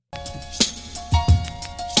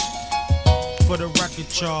For the record,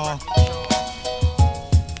 y'all.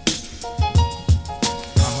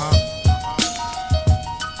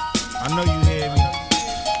 I know you hear me.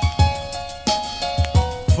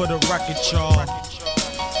 For the record, y'all.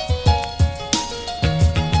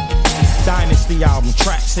 Dynasty album,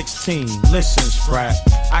 track 16. Listen, Sprat,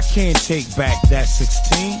 I can't take back that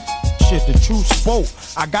 16. Shit, the truth spoke.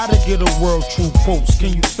 I gotta get a world true quotes.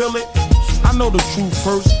 Can you feel it? I know the truth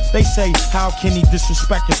first. They say, how can he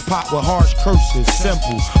disrespect his pop with harsh curses?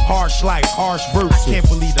 Simple, harsh like harsh verses. I can't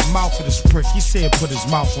believe the mouth of this prick. He said put his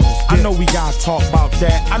mouth on his dick. I know we gotta talk about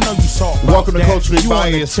that. I know you talk about Welcome that. to Culturally You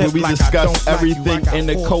on the Biased, tip where we like I discuss don't like you. everything I got in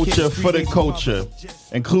the 4 culture kids, for 3 the baby culture, mamas.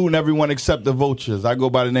 including everyone except the vultures. I go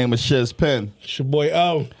by the name of Shiz Penn. It's your boy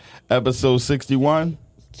O. Episode 61.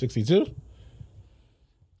 62.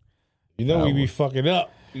 You know we be fucking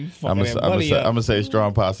up. We I'm fucking that money up. gonna say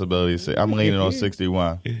strong possibility. I'm leaning on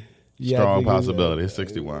 61. Yeah, I Strong think possibility.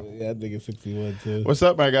 61. Yeah, I think it's 61 too. What's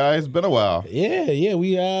up, my guys? Been a while. Yeah.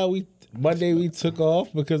 We Monday we took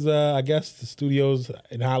off because I guess the studio's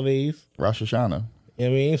in holidays. Rosh Hashanah. You know what I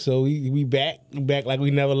mean? So we back like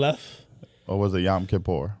we never left. Or was it Yom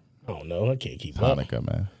Kippur? I don't know. I can't keep up. Hanukkah,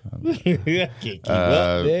 man. I can't keep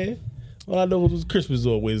up, man. All I know was Christmas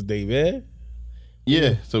on Wednesday, man.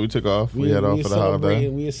 Yeah, so we took off. We head off for the holiday.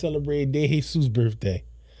 We were celebrating De Jesus' birthday.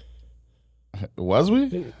 Was we?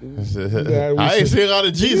 I ain't seen a lot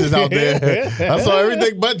of Jesus out there. I saw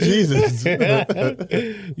everything but Jesus.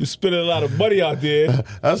 You spending a lot of money out there.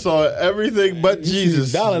 I saw everything but You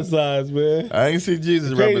Jesus. see dollar signs, man. I ain't see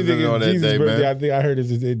Jesus Crazy represented thing on is that Jesus' day, birthday, man. I think I heard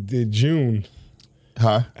is in June.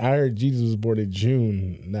 Huh? I heard Jesus was born in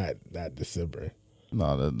June, not December.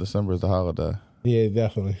 No, December is the holiday. Yeah,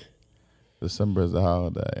 definitely. December is the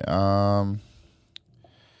holiday.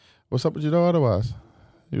 What's up with you though otherwise?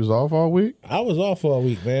 You was off all week? I was off all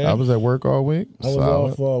week, man. I was at work all week. I was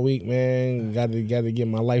off all week, man. Got to get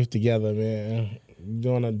my life together, man.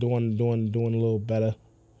 Doing a little better.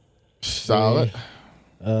 Solid.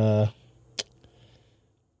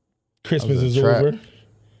 Christmas is over. You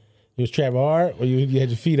was trapping hard, or you had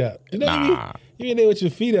your feet up? Nah. You ain't there with your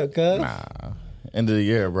feet up, cuz. Nah. End of the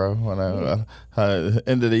year, bro. When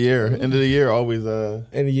end of the year always End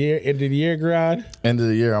of the year grind. end of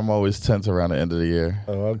the year I'm always tense around the end of the year.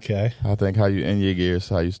 Oh, okay. I think how you end your year is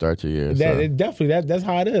how you start your year. That's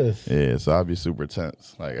how it is. Yeah, so I'll be super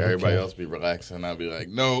tense. Like everybody else be relaxing. I'll be like,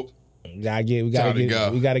 nope, We gotta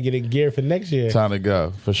get in gear for next year. time to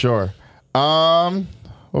go for sure. What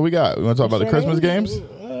we got? We want to talk about the Christmas games?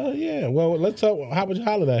 Yeah. Well, let's talk. How was your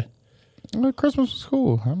holiday? Christmas was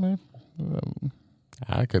cool. I mean,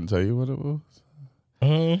 I couldn't tell you what it was.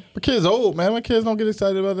 My kids old, man. My kids don't get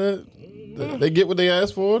excited about that. They get what they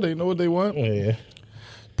ask for. They know what they want. Yeah.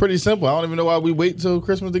 Pretty simple. I don't even know why we wait till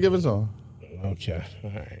Christmas to give it to them. Okay. All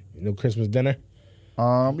right. Christmas dinner.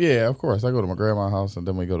 Yeah, of course. I go to my grandma's house and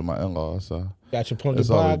then we go to my in-laws. So Got your pumpkin it's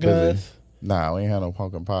pie, always busy. guys. Nah, we ain't had no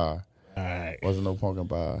pumpkin pie. All right. Wasn't no pumpkin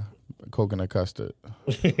pie. Coconut custard.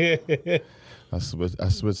 I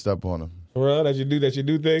switched up on them. Bro, that you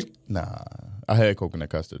do thing. Nah, I had coconut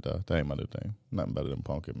custard though. That ain't my new thing. Nothing better than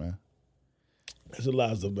pumpkin, man. There's a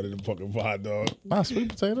lot of stuff better than pumpkin pie, dog. Nah, sweet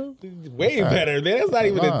potato. Way better, man. That's not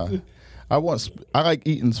even Nah. I like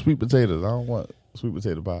eating sweet potatoes. I don't want sweet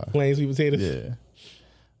potato pie. plain sweet potatoes.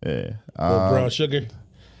 Yeah. Brown sugar.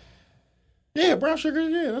 Yeah, brown sugar.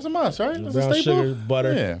 Yeah, that's a must, right? That's Brown a staple. sugar,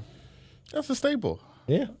 butter. Yeah, that's a staple.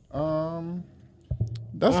 Yeah.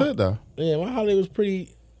 That's it though. Yeah, my holiday was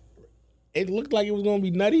pretty. It looked like it was gonna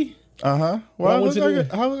be nutty. Well, I it went looked to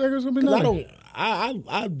like how it was gonna be. Cause Nice.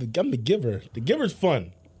 I'm the giver. The giver's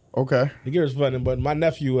fun. Okay. The giver's fun. But my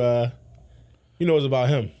nephew, it's about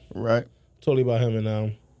him. Right. Totally about him.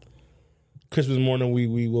 And Christmas morning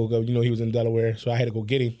we woke up. He was in Delaware, so I had to go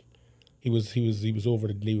get him. He was over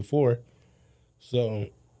the day before. So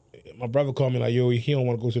my brother called me like, yo, he don't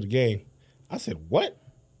want to go to the game. I said, what?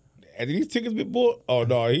 Had these tickets been bought? Oh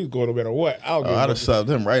no, he's going no matter what. I'd have subbed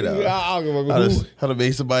him right out. I'll give a who. I'd have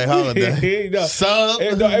made somebody holiday. Sub.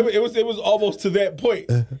 It was almost to that point.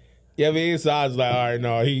 Yeah, I mean, so I was like, all right,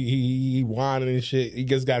 no, he whining and shit. He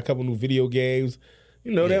just got a couple new video games.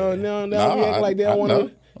 They don't act like they don't want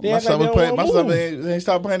to. My son ain't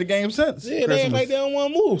stopped playing the game since. Yeah, they act like they don't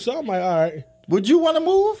want to move. So I'm like, all right. Would you want to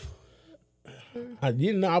move? I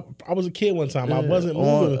didn't know. I was a kid one time. I wasn't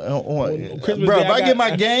moving. Christmas Bro, Day, if I get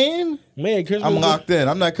my game, man, Christmas I'm locked in.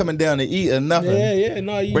 I'm not coming down to eat or nothing. Yeah.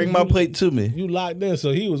 No, bring my plate to me. You locked in,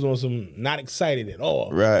 so he was on some not excited at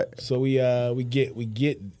all. Right. So we get.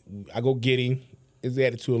 I go get him. His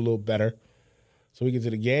attitude a little better. So we get to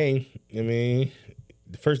the game. I mean,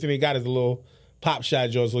 the first thing he got is a little pop shot,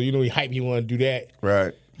 Joe. So he hype. He want to do that.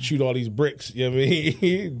 Right. shoot all these bricks. You know what I mean?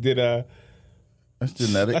 He did That's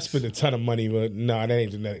genetics. I spent a ton of money, but no, that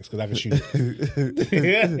ain't genetics because I can shoot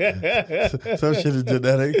it. Some shit is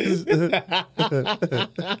genetics.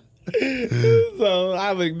 So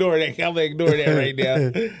I'm ignoring that right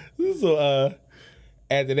now. So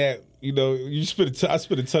after that, you know, I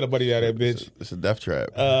spent a ton of money on that bitch. It's a death trap.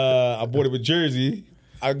 I bought it with Jersey.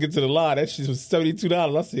 I get to the line. That shit was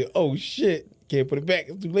 $72. I said, "Oh shit, can't put it back.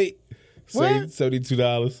 It's too late." What?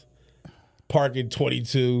 $72. Parking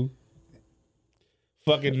 $22.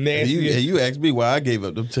 Fucking nasty. You asked me why I gave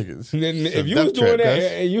up them tickets. And then if you was doing that,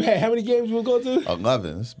 and you had how many games you would go to?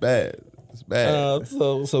 11. It's bad. It's bad.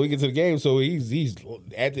 So we get to the game. So he's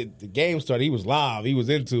at the game started. He was live. He was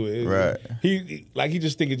into it. Right. He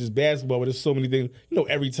just think it's just basketball, but there's so many things. You know,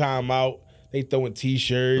 every time out they throwing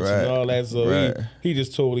T-shirts and all that. So he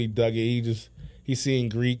just totally dug it. He seen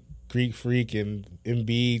Greek Freak and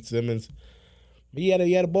Embiid, Simmons. But he had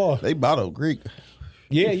a ball. They bottled Greek.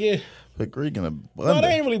 Yeah. Put Greek in a blender. No,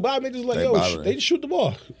 they ain't really bottle. They just like, they just shoot the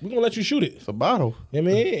ball. We're going to let you shoot it. It's a bottle. You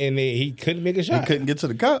know what I mean? And he couldn't make a shot. He couldn't get to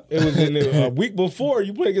the cup. It was in a week before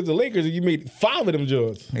you played against the Lakers and you made 5 of them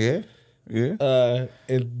joints. Yeah. And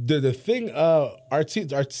the thing, our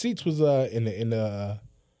seats was in the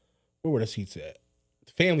where were the seats at?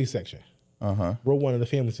 The family section. Row 1 of the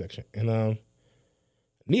family section. And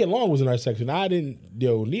Nia Long was in our section.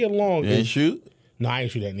 Nia Long. You ain't shoot? No, I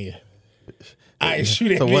ain't shoot at Nia. I ain't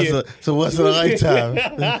shoot at Nia. So what's the lifetime?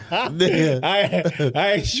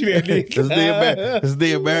 I ain't shoot at Nia. Is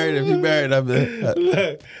Nia married? If he married,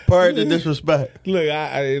 pardon the disrespect. Look,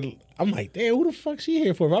 I'm like, damn, who the fuck she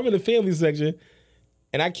here for? If I'm in the family section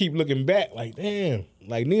and I keep looking back, like, damn,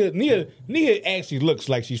 like Nia actually looks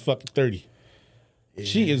like she's fucking 30. Yeah.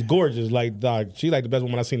 She is gorgeous, like, dog. She like the best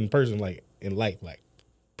woman I've seen in person, like in life, like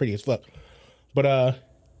pretty as fuck. But I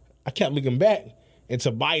kept looking back, and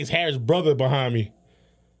Tobias Harris' brother behind me.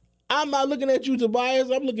 I'm not looking at you, Tobias.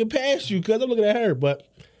 I'm looking past you because I'm looking at her. But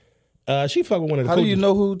she fucking one of the How coaches. do you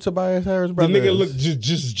know who Tobias Harris' brother is? The nigga looked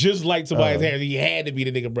just like Tobias Harris. He had to be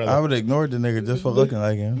the nigga brother. I would have ignored the nigga just for looking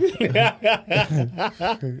like him.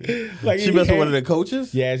 Like she messed with one of the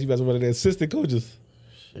coaches? Yeah, she messed with one of the assistant coaches.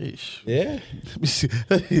 Sheesh. Yeah.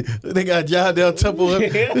 They got John Dale Temple.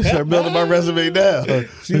 Start building my resume now.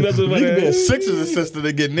 She messed with one of the Sixers assistant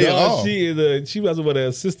to get near. She messed with one of the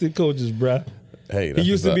assistant coaches, bruh. Hey, he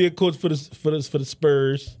used to be a coach for the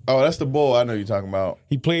Spurs. Oh, that's the bull I know you're talking about.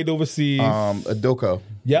 He played overseas. Adoko.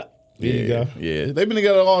 Yep. There you go. Yeah, they've been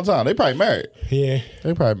together a long time. They probably married. Yeah.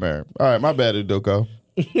 They probably married. All right, my bad, Adoko.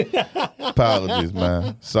 Apologies,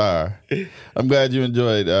 man. Sorry. I'm glad you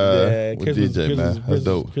enjoyed with DJ, man. That's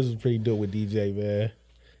dope. Chris was pretty dope with DJ, man.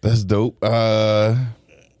 That's dope. That's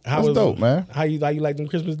dope, man. How you like them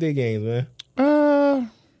Christmas Day games,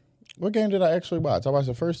 man? What game did I actually watch? I watched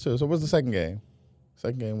the first 2. So what's the second game?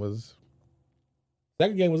 Second game was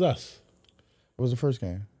us. What was the first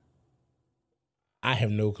game? I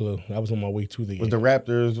have no clue. I was on my way to the game. Was the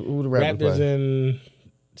Raptors? Who the Raptors play? And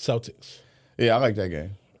Celtics. Yeah, I like that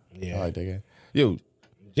game. Yeah, I like that game. Yo,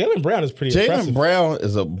 Jaylen Brown is pretty impressive. Jaylen Brown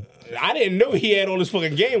is I didn't know he had all this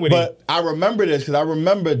fucking game with him. But I remember this because I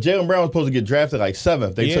remember Jaylen Brown was supposed to get drafted like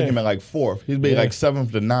 7th. They took him at like 4th. He's been like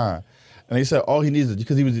 7th to 9. And they said all he needs is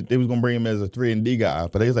because they was gonna bring him as a 3-and-D guy.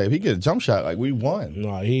 But they was like, if he get a jump shot, like we won.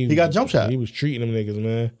 No, he got jump shot. He was treating them niggas,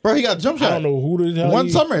 man. Bro, he got a jump shot. I don't know who the hell. One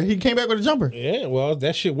summer he came back with a jumper. Yeah, well,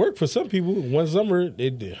 that shit worked for some people. One summer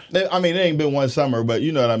it did. I mean, it ain't been one summer, but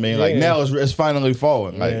you know what I mean. Like now it's finally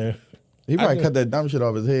falling. Like he probably cut that dumb shit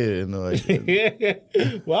off his head and like.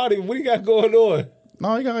 Well, what he got going on?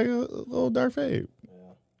 No, he got like a little dark fade.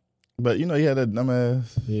 But you know he had that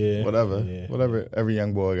dumbass, whatever every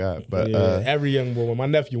young boy got. But every young boy. My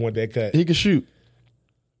nephew want that cut. He could shoot.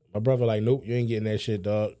 My brother like, nope, you ain't getting that shit,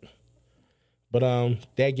 dog. But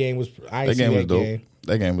that game was. I ain't that game seen was dope. Game.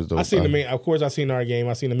 That game was dope. I seen the main. Of course, I seen our game.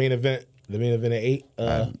 I seen the main event. The main event at 8.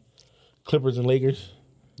 Clippers and Lakers.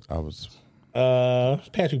 I was.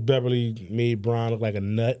 Patrick Beverly made Bron look like a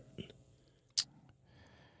nut.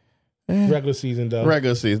 Regular season, though.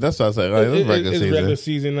 Regular season. That's what I say. Like, it's regular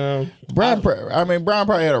season. Brown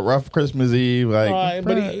probably had a rough Christmas Eve. Like,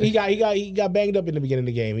 but he got banged up in the beginning of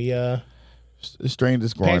the game. He strained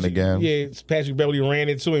his groin again. Yeah, Patrick Beverly ran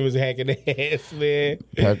into him, was hacking the ass, man.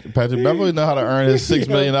 Patrick Beverly know how to earn his $6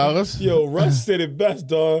 million. Yo, Russ said it best,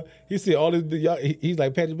 dog. He said all this. He's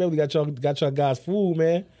like, Patrick Beverly got y'all guys fooled,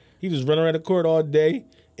 man. He just run around the court all day,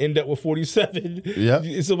 end up with 47. Yeah,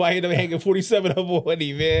 somebody ended up hanging 47 up on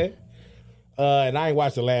him, man. And I ain't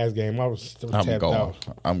watched the last game. I was tapped out.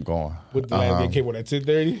 I'm going. What the last game came on at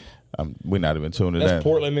 10:30? We're not even tuning in. That's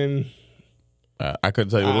Portland and I couldn't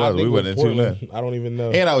tell you what it was. We went in 2 minutes. I don't even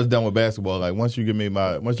know. And I was done with basketball. Like once you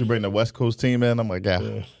bring the West Coast team in, I'm like,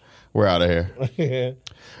 yeah. We're out of here.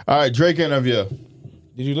 All right, Drake interview.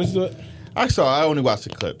 Did you listen to it? I only watched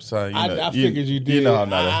the clips. So, I figured you did. You know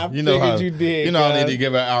how you did. You know I need to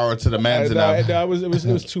give an hour to the man's no, it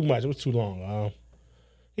was too much. It was too long.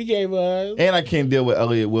 He gave and I can't deal with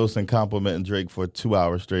Elliott Wilson complimenting Drake for 2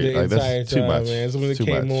 hours straight. Like that's too much. Man. So when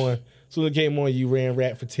it came on, you ran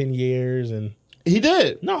rap for 10 years and. He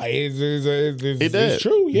did. No, it's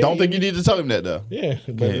true. Yeah, don't think you need to tell him that though. Yeah,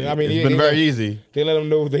 but I mean, it's been very easy. They let him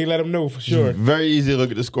know. They let him know for sure. Very easy to look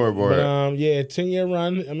at the scoreboard. But 10-year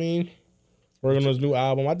run. I mean, working on his new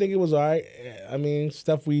album. I think it was all right. I mean,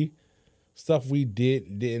 stuff we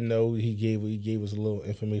didn't know. He gave us a little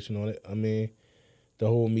information on it. I mean, the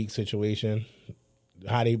whole Meek situation,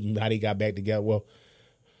 how they got back together. Well,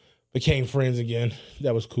 became friends again.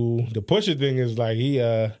 That was cool. The Pusha thing is like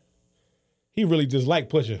he really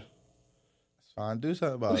disliked Pusha. Fine, do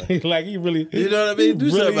something about it. Like he really, you know what I mean? Do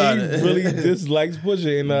something about it. He really dislikes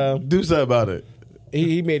Pusha, and do something about it.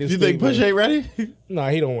 He made his. You think Pusha ain't ready? No,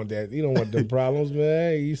 he don't want that. He don't want them problems,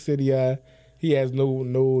 man. He said he has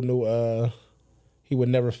no. He would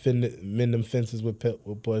never mend them fences with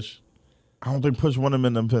Push. I don't think Push want to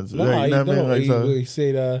mend them fences. No, right, he don't. Like, he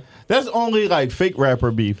said that's only like fake rapper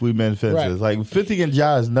beef. We mend fences. Right. Like 50 and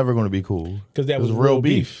Ja is never going to be cool because that was real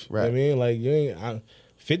beef. Right. I mean, like you ain't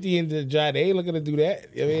 50 and Ja, they ain't looking to do that.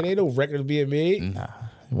 I mean, ain't no records being made. Nah,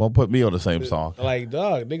 you won't put me on the same song. Like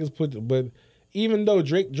dog, niggas but even though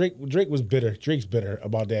Drake was bitter. Drake's bitter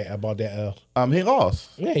about that. He lost.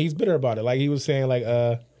 Yeah, he's bitter about it. Like he was saying, like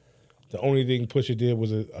the only thing Pusha did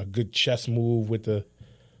was a good chess move with the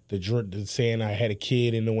saying I had a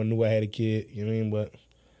kid and no one knew I had a kid. You know what I mean? But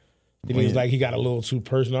then he was like, he got a little too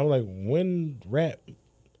personal. I was like, when rap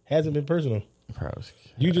hasn't been personal?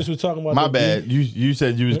 You just was talking about my bad. You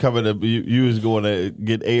said you was coming to you was going to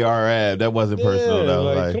get AR-AB. That wasn't personal. That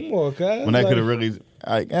was like come on, guys. When I could have really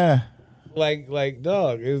like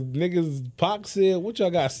dog. Is niggas Pac said, what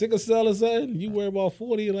y'all got, sickle cell or something? You worry about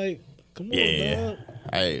 40? Like, come on, dog.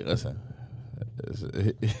 Hey, listen.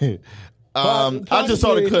 I just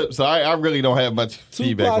saw the clip, so I really don't have much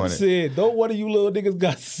feedback on it. Said, don't one of you little niggas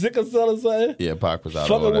got sickle cell or something? Yeah, Pac was out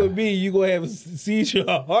fucking with me, you gonna have a seizure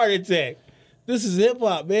or heart attack. This is hip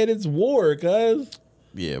hop, man. It's war, cuz.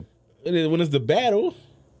 Yeah. When it's the battle,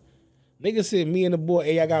 niggas said me and the boy,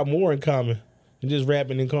 hey, I got more in common than just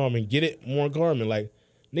rapping in common. Get it? More in common. Like,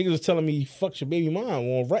 niggas was telling me, fuck your baby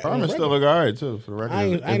mom. Carmen still look all right, too, for the record. I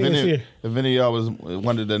ain't even see her. If any of y'all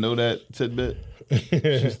wanted to know that tidbit,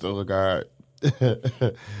 she still look all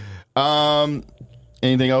right.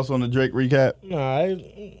 Anything else on the Drake recap? Nah, I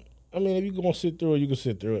mean, if you gonna sit through it, you can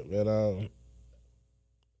sit through it, man.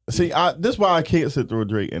 See, this is why I can't sit through a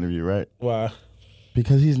Drake interview, right? Why?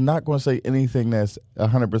 Because he's not going to say anything that's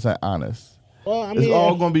 100% honest. Well, I mean, it's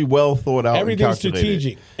all going to be well thought out. Everything's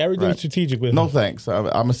strategic. Everything's strategic with him. No thanks. I'm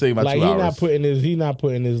gonna save my 2 hours. He's not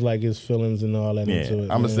putting his like his feelings and all that into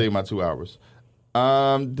it. I'm gonna save my 2 hours.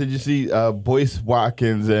 Did you see Boyce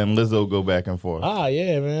Watkins and Lizzo go back and forth?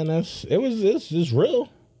 Yeah, man. It's real.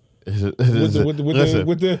 With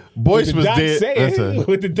the Boyce was doc dead. Saying,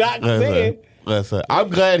 with the doc saying. Listen, I'm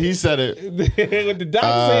glad he said it. What the doc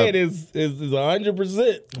said is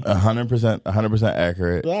 100%. 100%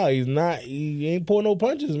 accurate. No, he's not. He ain't pulling no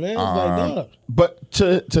punches, man. It's like dog. But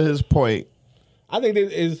to his point, I think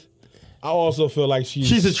that is. I also feel like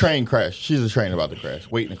she's a train crash. She's a train about to crash,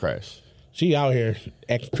 waiting to crash. She out here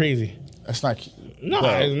acting crazy. That's not. No,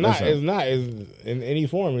 it's not. It's not. It's in any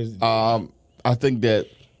form. I think that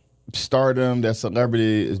stardom, that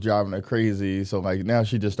celebrity is driving her crazy. So like now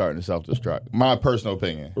she's just starting to self-destruct. My personal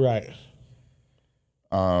opinion. Right.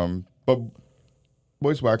 But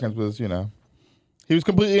Boyce Watkins was, he was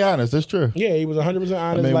completely honest. That's true. Yeah, he was 100%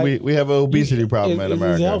 honest. I mean, we have an obesity problem in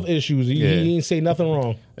America. His health issues. He didn't say nothing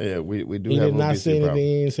wrong. Yeah, we do. He have did an not say anything. problem.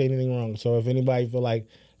 He didn't say anything wrong. So if anybody feel like,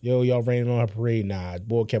 yo, y'all raining on her parade, nah,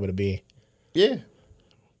 boy kept it a bean. Yeah.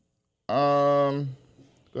 Go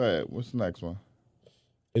ahead. What's the next one?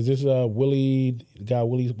 Is this Willie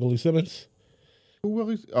Simmons? Who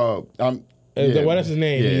Willie? What's his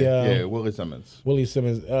name? Willie Simmons. Willie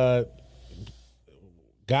Simmons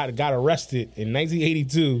got arrested in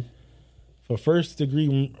 1982 for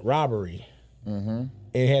first-degree robbery, and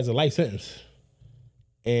has a life sentence.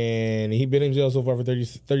 And he been in jail so far for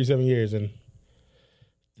 37 years, and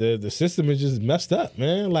the system is just messed up,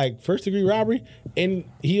 man. Like first-degree robbery, and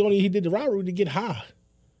he did the robbery to get high.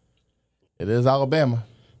 It is Alabama.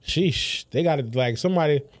 Sheesh, they got it like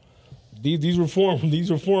somebody This reform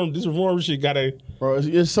shit gotta. Bro,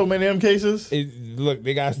 there's so many of them cases. Look,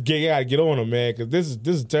 they gotta get on them, man, because this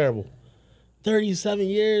is terrible. 37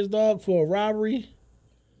 years, dog, for a robbery.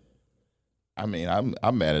 I mean,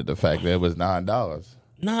 I'm mad at the fact that it was $9.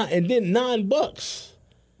 And then $9.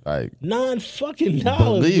 Like $9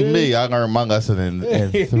 believe man. me, I learned my lesson in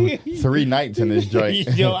 3 nights in this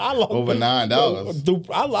joint. Yo, I love over $9.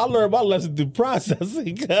 I learned my lesson through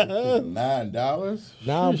processing. $9?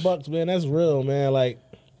 $9, man. That's real, man. Like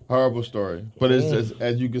horrible story, but it's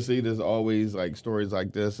as you can see, there's always like stories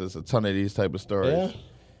like this. There's a ton of these type of stories.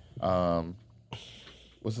 Yeah.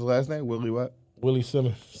 What's his last name? Willie what? Willie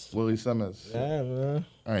Simmons. Willie Simmons. Yeah, man.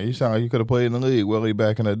 All right, you sound like you could have played in the league, Willie,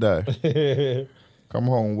 back in the day. Come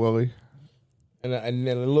home, Willie. And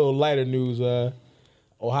then a little lighter news: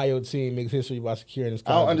 Ohio team makes history by securing his.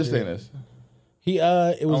 I don't understand this.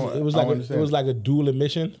 It was like a dual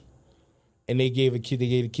admission, and they gave the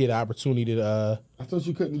kid an opportunity to. I thought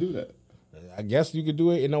you couldn't do that. I guess you could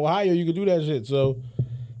do it in Ohio. You could do that shit. So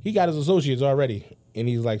he got his associates already, and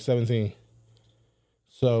he's like 17.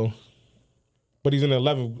 So, but he's in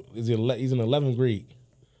 11th. He's in 11th grade.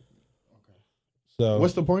 Okay. So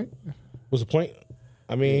what's the point? What's the point?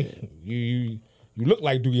 I mean, you look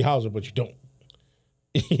like Doogie Howser, but you don't.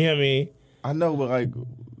 You know what I mean? I know, but like,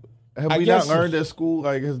 have we not learned that school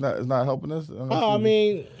like is not helping us? I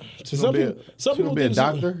mean, some people be a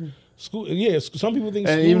doctor. School, yeah. Some people think.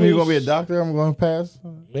 And even if you're gonna be a doctor, I'm gonna pass.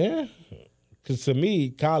 Yeah, because to me,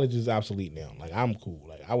 college is obsolete now. Like I'm cool.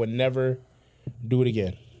 Like I would never do it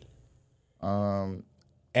again.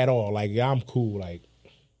 At all. Like I'm cool. Like.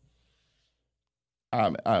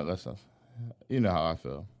 Listen. You know how I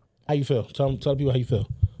feel. How you feel? Tell people how you feel.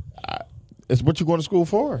 It's what you going to school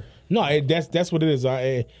for. No, that's what it is.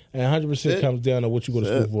 100% comes down to what you go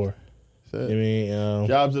to school for. I mean,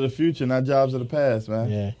 jobs of the future, not jobs of the past, man.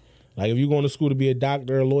 Yeah, like if you're going to school to be a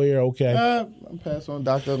doctor, a lawyer, okay. I'm passing on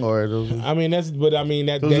doctor and lawyer. Those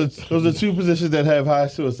are 2 positions that have high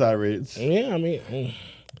suicide rates. Yeah, I mean,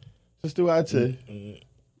 just do IT. I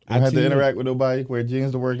don't have to interact with nobody. Wear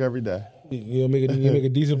jeans to work every day. You make a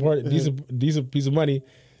decent piece of money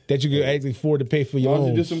that you can actually afford to pay for your own.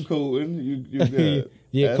 Once you do some coding, you good.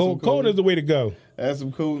 Yeah, coding is the way to go. Add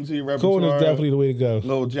some coding to your repertoire. Coding is definitely the way to go.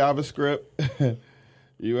 Little JavaScript.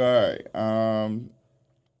 You all right.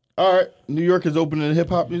 All right. New York is opening a hip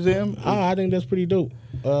hop museum. I think that's pretty dope.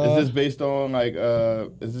 Is this based on like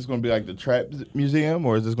is this going to be like the Trap Museum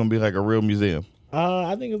or is this going to be like a real museum?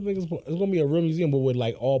 I think it's going to be a real museum, but with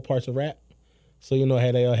like all parts of rap. So you know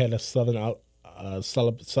how they all had a southern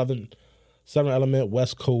element,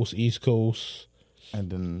 West Coast, East Coast,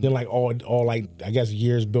 and then like all like I guess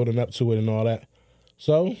years building up to it and all that.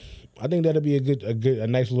 So I think that'll be a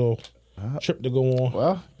nice little trip to go on.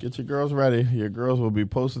 Well, get your girls ready. Your girls will be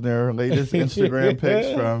posting their latest Instagram pics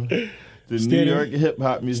from the New York Hip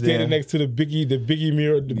Hop Museum. Standing next to the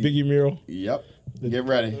Biggie mural. Yep. Get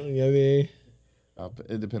ready. You know what I mean?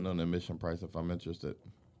 It depends on the admission price if I'm interested.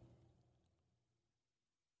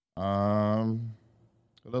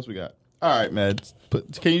 What else we got? All right, man.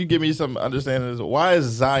 Can you give me some understanding of this? Why is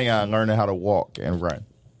Zion learning how to walk and run?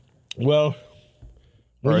 Well,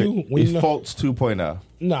 when he's Fultz 2.0.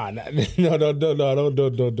 No,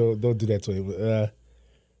 don't do that to him.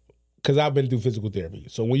 Because I've been through physical therapy.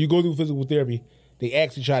 So when you go through physical therapy, they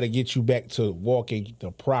actually try to get you back to walking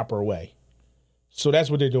the proper way. So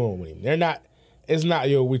that's what they're doing with him. They're not. It's not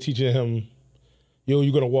we're teaching him.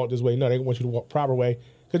 You're gonna walk this way. No, they want you to walk proper way.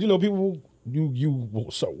 Because people,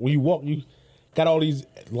 so when you walk, you got all these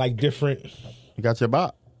like different. You got your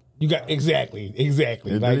bop. You got exactly.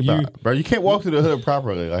 Bro, you can't walk through the hood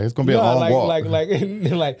properly. Like it's gonna be a long walk. Like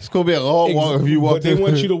it's gonna be a long walk if you walk. But they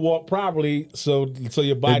want you to walk properly, so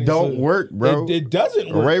your body. It don't work, bro. It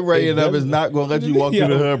doesn't work. Ray and them is not gonna let you walk through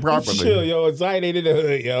the hood properly. Chill, Zion ain't in the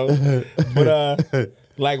hood, yo. But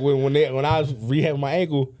like when I was rehabbing my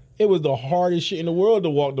ankle, it was the hardest shit in the world to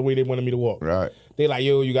walk the way they wanted me to walk. Right. They like,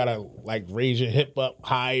 you gotta like raise your hip up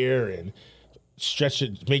higher and stretch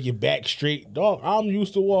it, make your back straight. Dog, I'm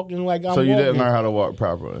used to walking like I'm. So you walking. didn't learn how to walk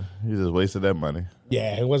properly. You just wasted that money.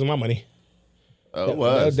 Yeah, it wasn't my money. It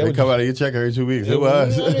was. They come out of your check every 2 weeks. It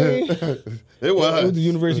was. It was the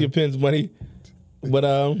University of Penn's money. But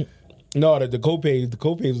no, the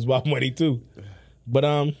co-pays was my money too. But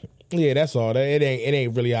yeah, that's all. It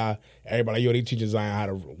ain't really how everybody they teach Zion how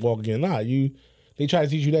to walk again. Nah, they try to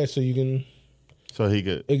teach you that so you can. So he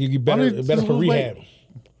could. It could get better for rehab. Weight?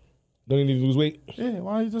 Don't you need to lose weight? Yeah,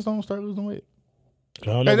 why you just don't start losing weight?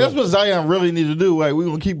 Hey, that's what Zion really need to do. Like, we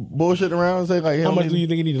gonna keep bullshitting around and say like, how much do you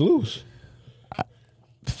think he need to lose?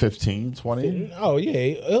 15, 20. Oh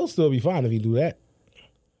yeah, he'll still be fine if he do that.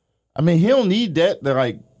 I mean, he don't need that to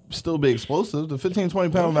like still be explosive. The 15,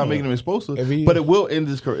 20 pounds not making him explosive, but it will end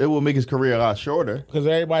his career. It will make his career a lot shorter. Because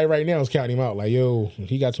everybody right now is counting him out. Like, yo,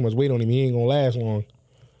 he got too much weight on him. He ain't gonna last long.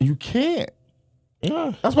 You can't.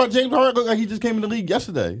 That's why James Harden looked like he just came in the league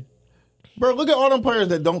yesterday. Bro, look at all them players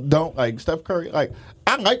that don't dunk, like Steph Curry. Like,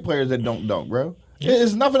 I like players that don't dunk, bro.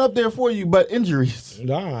 There's nothing up there for you but injuries.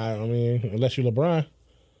 Nah, I mean, unless you're LeBron.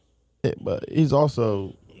 Yeah, but he's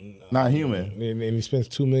also not human. And he spends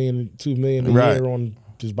 $2 million a year on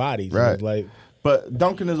his body. So right. It's like, but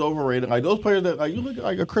dunking is overrated. Like those players that like you look at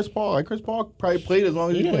like a Chris Paul. Like Chris Paul probably played as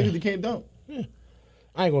long as he played because he can't dunk. Yeah.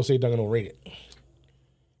 I ain't gonna say dunking overrated.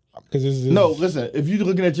 Because no, listen. If you're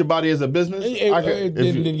looking at your body as a business, but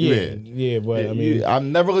I mean,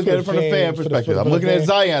 I'm never looking at it from the fan perspective. I'm looking at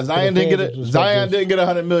Zion. Zion didn't get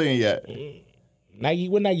 $100 million yet. Nike,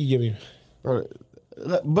 what Nike give you? But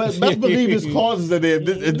best believe his clauses in there.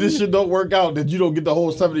 If this shit don't work out, that you don't get the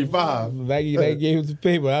whole 75. Nike gave him the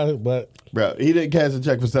paper, but bro, he didn't cash a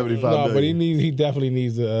check for 75. No, but he definitely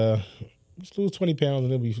needs to just lose 20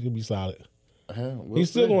 pounds and he'll be solid. He's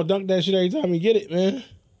still gonna dunk that shit every time he get it, man.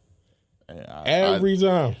 Every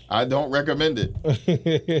time. I don't recommend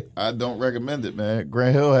it. I don't recommend it, man.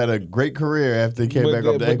 Grant Hill had a great career after he came back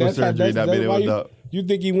up to ankle surgery. You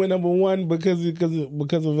think he went number one because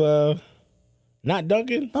of not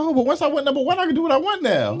dunking? No, but once I went number one, I can do what I want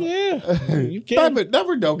now. Yeah, you can.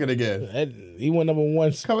 Never dunking again. He went number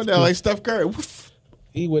one. Coming down like Steph Curry.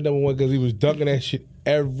 He went number one because he was dunking that shit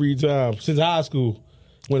every time since high school.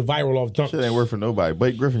 Went viral off dunks. Shit ain't work for nobody.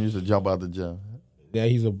 Blake Griffin used to jump out the gym. Yeah,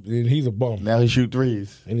 he's a bum. Now he shoot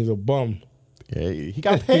threes, and he's a bum. Yeah, he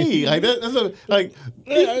got paid. Like that,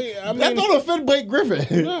 that don't offend Blake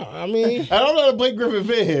Griffin. No, I mean, I don't know the Blake Griffin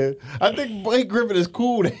fan. I think Blake Griffin is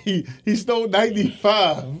cool that he stole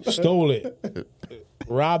 95. Stole it.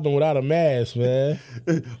 Robbed him without a mask, man.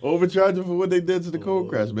 Overcharging for what they did to the Cold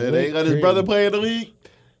Crush, man. They ain't let his brother play in the league.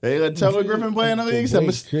 They ain't let Taylor Griffin play in the league. I'm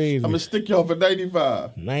gonna stick y'all for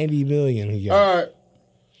 95. $90 million he got. All right.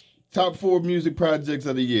 Top 4 music projects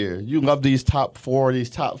of the year. You love these top 4, these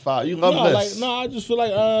top 5. You love this. I just feel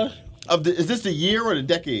like is this the year or the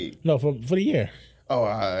decade? No, for the year. Oh,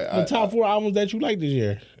 the top 4 albums that you like this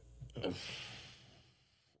year.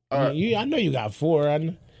 I know you got 4.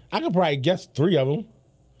 I could probably guess 3 of them.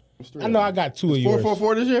 I know I got 2 of yours.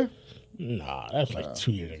 444 this year? Nah, that's like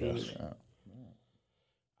 2 years ago.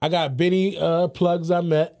 I got Benny Plugs I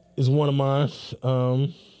Met is one of mine.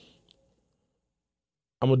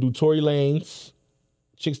 I'm gonna do Tory Lanez,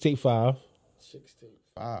 Chicks Take 5. Chicks Take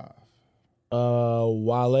 5.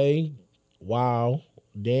 Wale, Wow,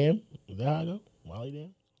 Damn. Is that how I go? Wale,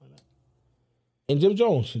 Damn. And Jim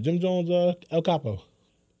Jones, El Capo.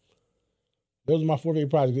 Those are my 4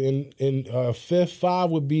 favorite projects. And 5th,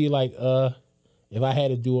 5 would be like if I had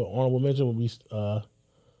to do an honorable mention would be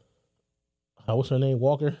what's her name?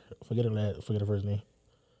 Walker. Forget her first name.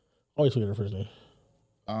 Always forget her first name.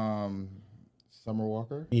 Summer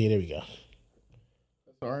Walker? Yeah, there we go.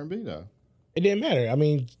 That's R&B though. It didn't matter. I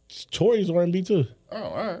mean, Tory's R&B too. Oh,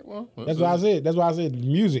 all right. Well, that's why I said. That's why I said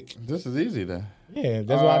music. This is easy then. Yeah,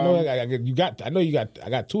 that's why I know. I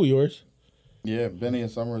got 2 of yours. Yeah, Benny and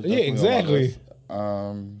Summer. Is exactly.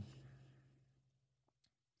 My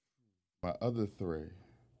other 3.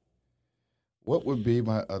 What would be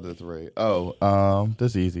my other 3? Oh,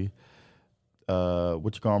 this is easy.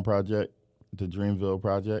 What You Call Project, the Dreamville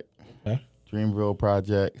Project. Huh? Dreamville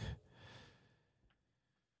Project,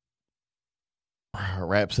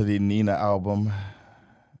 Rhapsody Nina album,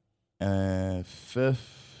 and 5th,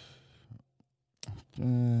 I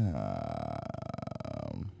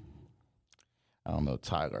don't know,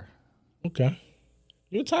 Tyler. Okay.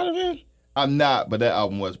 You a Tyler fan? I'm not, but that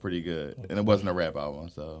album was pretty good, and it wasn't a rap album,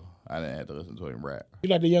 so I didn't have to listen to him rap. You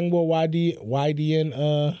like the young boy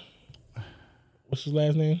YDN? What's his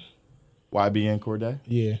last name? YBN Cordae?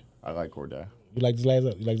 Yeah. I like Cordae. You like this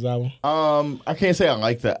album? I can't say I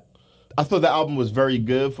like that. I thought the album was very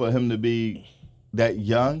good for him to be that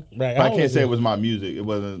young. Right. But I can't say it was my music. It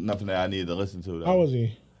wasn't nothing that I needed to listen to. Though. How was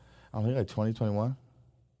he? I think like 2021.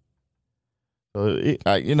 So you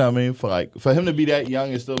know what I mean? For him to be that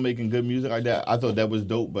young and still making good music like that, I thought that was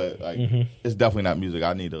dope. But it's definitely not music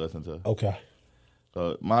I need to listen to. Okay.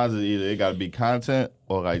 So mine's is either it got to be content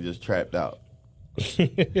or like just trapped out.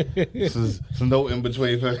 This is no in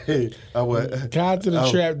between for me. Content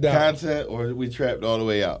or trapped out. Content or we trapped all the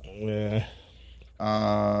way out. Yeah.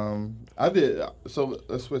 I did. So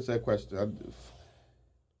let's switch that question.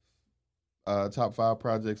 Top 5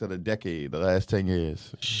 projects of the decade, the last 10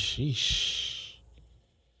 years. Sheesh.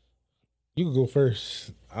 You can go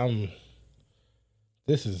first.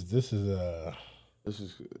 This is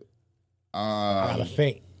I gotta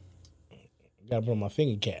think. Gotta put on my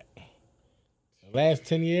thinking cap. The last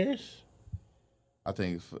 10 years? I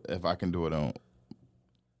think if I can do it on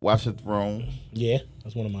Watch the Throne. Yeah,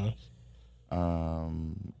 that's one of mine.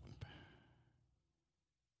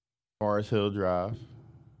 Forest Hill Drive.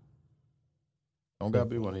 Don't gotta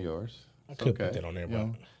be one of yours. I could put that on there,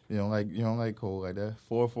 bro. You don't like Cole like that.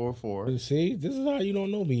 444. See, this is how you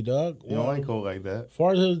don't know me, dog. You don't like Cole like that.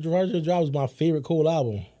 Forest Hill Drive was my favorite Cole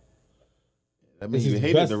album. That means you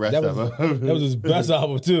hated the rest of them. That was his best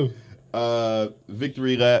album too.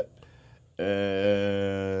 Victory Lap,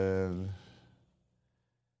 and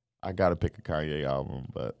I gotta pick a Kanye album,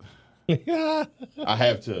 but I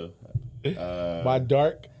have to. My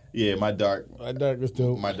Dark. Yeah, My Dark. My Dark is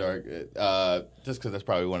dope. My Dark. Just because that's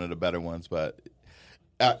probably one of the better ones, but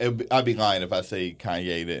I'd be lying if I say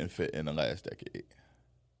Kanye didn't fit in the last decade.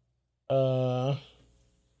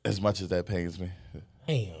 As much as that pains me.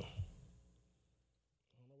 Damn.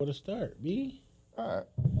 Where to start, B? All right.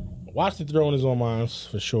 Watch the Throne is on mine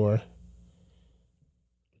for sure.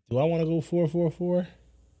 Do I want to go 444?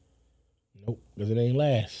 Nope, because it ain't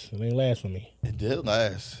last. It ain't last for me. It did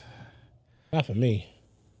last. Not for me.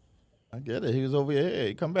 I get it. He was over your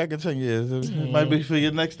head. Come back in 10 years. It might be for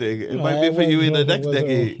your next decade. It might be for you in the next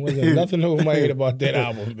decade. Wasn't nothing over my head about that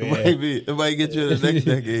album, man. It might get you in the next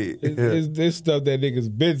decade. It's this stuff that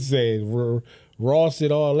niggas been saying. Ross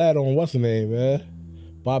said all that on what's the name, man?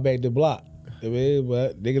 Bob Back the Block. I mean,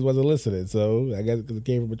 but niggas wasn't listening, so I guess because it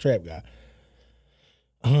came from a trap guy.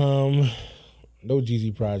 No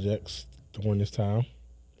Jeezy projects during this time.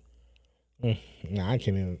 Nah, I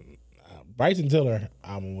can't even. Bryson Tiller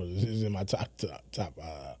album is in my top.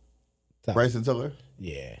 Bryson Tiller?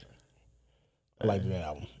 Yeah, I like that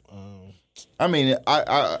album. I mean,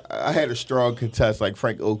 I had a strong contest like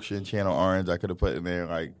Frank Ocean, Channel Orange. I could have put in there.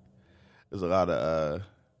 Like, there's a lot of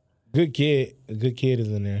Good Kid. A Good Kid is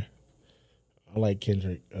in there. I like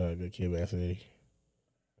Kendrick. Good Kid, Mad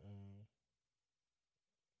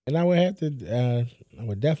And I would have to. I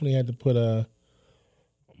would definitely have to put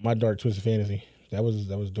My Dark Twisted Fantasy. That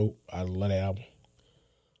was dope. I love that album.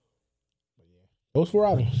 But yeah, those 4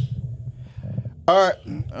 albums. All right,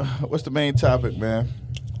 what's the main topic, man?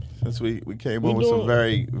 Since we came on with some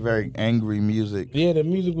very, very angry music. Yeah, the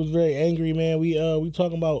music was very angry, man. We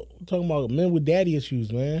talking about men with daddy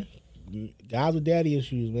issues, man. Guys with daddy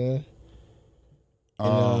issues, man.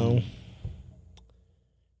 And,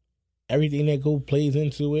 everything that plays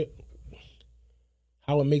into it,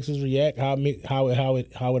 how it makes us react, how it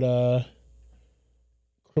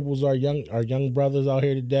cripples our young brothers out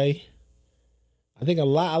here today. I think a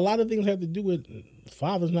lot of things have to do with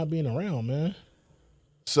fathers not being around, man.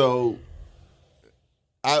 So,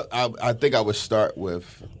 I think I would start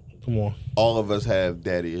with. Come on. All of us have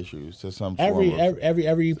daddy issues to some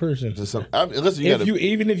every person. To some, listen,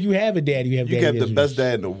 even if you have a daddy, you have daddy issues. You have the best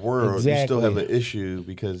dad in the world. Exactly. You still have an issue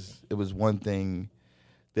because it was one thing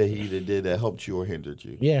that he either did that helped you or hindered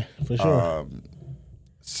you. Yeah, for sure.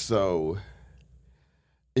 So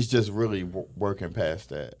it's just really working past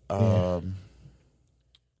that.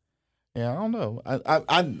 Yeah, I don't know. I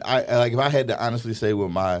like if I had to honestly say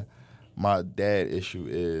what my dad issue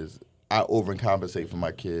is. I overcompensate for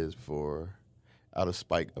my kids out of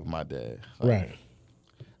spite of my dad. Like, right.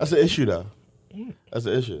 That's an issue, though. That's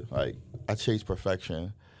an issue. Like, I chase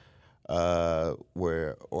perfection, or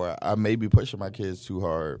I may be pushing my kids too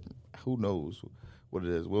hard. Who knows what it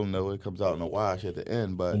is? We'll know. It comes out in the wash at the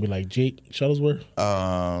end, but be like Jake Shuttlesworth.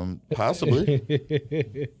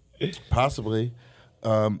 Possibly.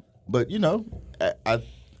 But you know,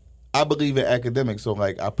 I believe in academics, so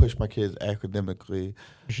like I push my kids academically.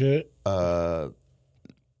 Shit. I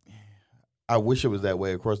wish it was that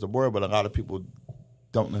way across the board, but a lot of people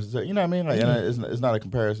don't necessarily. You know what I mean? Like, and it's not a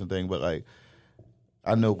comparison thing, but like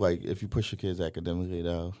I know, like if you push your kids academically,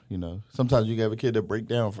 though, you know, sometimes you have a kid that break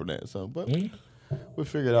down from that. So, but we'll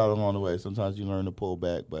figure it out along the way. Sometimes you learn to pull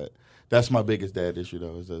back, but that's my biggest dad issue,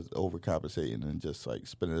 though, is overcompensating and just like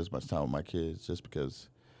spending as much time with my kids just because.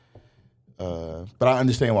 But I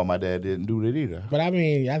understand why my dad didn't do that either. But I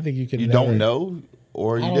mean, I think you can. You don't know,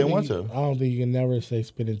 or you didn't want to. I don't think you can never say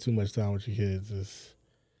spending too much time with your kids is.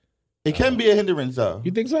 It can be a hindrance, though. You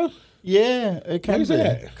think so? Yeah, it can be.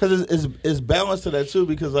 Because it's balance to that too.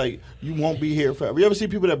 Because like you won't be here forever. You ever see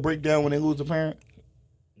people that break down when they lose a parent?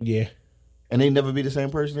 Yeah. And they never be the same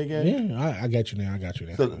person again. Yeah, I got you now.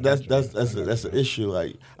 So that's an issue.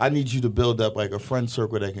 Like I need you to build up like a friend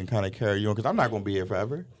circle that can kind of carry you on. Because I'm not going to be here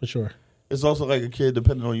forever. For sure. It's also like a kid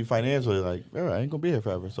depending on you financially. Like, all right, I ain't gonna be here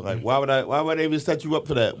forever. So like, why would I even set you up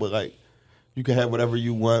for that? But like, you can have whatever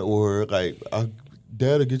you want, or like,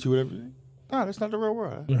 dad will get you whatever. No, that's not the real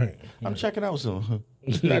world. Right. I'm checking out soon.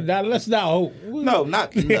 Now, let's not hope. No,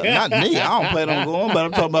 not me. I don't plan on going, but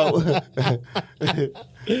I'm talking about.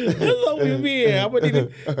 That's what we be here.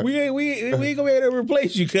 We ain't gonna be able to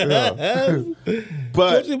replace you, cuz.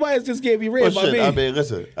 But Coach Bias just can't be read by me. I mean,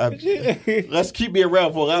 listen. Let's keep me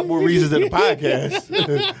around for a lot more reasons than the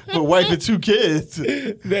podcast. For wife and 2 kids.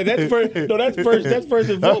 That's first. No, that's first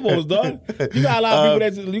and foremost, dog. You got a lot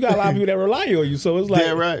of people that rely on you. So it's like,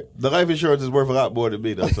 yeah, right. The life insurance is worth a lot more than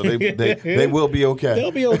me, though. So they will be okay. They'll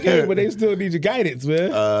be okay, but they still need your guidance,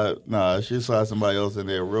 man. Nah, she'll slide somebody else in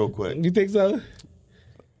there real quick. You think so?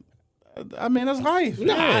 I mean, that's life.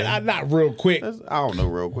 Nah, not real quick. I don't know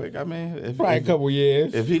real quick. I mean, Probably a couple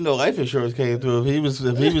years. If he know life insurance came through, if he was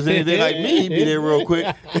anything like me, he'd be there real quick.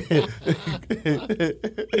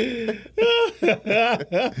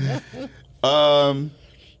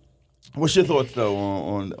 What's your thoughts though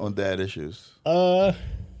on dad issues? I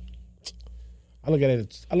look at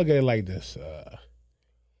it like this.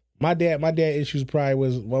 My dad issues probably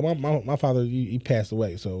was, well, my father he passed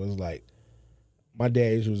away, so it was like my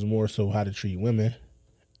dad issues was more so how to treat women,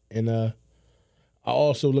 and I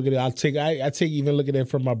also look at it. I take even look at it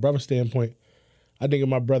from my brother's standpoint. I think if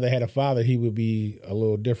my brother had a father, he would be a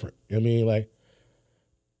little different. You know what I mean, like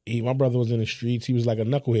my brother was in the streets. He was like a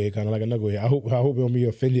knucklehead, kind of like a knucklehead. I hope he don't be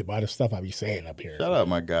offended by the stuff I be saying up here. Shout out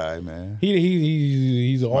my guy, man.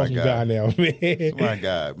 He's an awesome guy now, man. He's my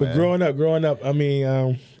guy, man. But growing up, I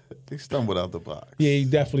mean, he stumbled out the blocks. Yeah, he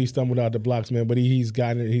definitely stumbled out the blocks, man. But he's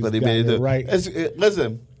gotten it. He's gotten it right.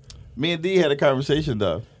 Listen, me and D had a conversation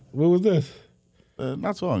though. What was this?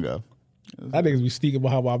 Not so long ago. I think we sneaking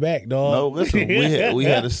behind my back, dog. No, listen, we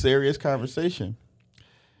had a serious conversation.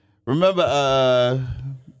 Remember,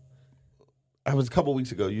 it was a couple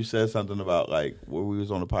weeks ago. You said something about like where we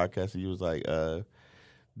was on the podcast, and you was like,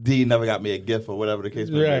 "D never got me a gift or whatever the case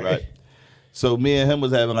may be." Right. So me and him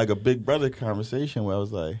was having like a big brother conversation where I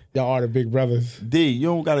was like, "Y'all are the big brothers." D, you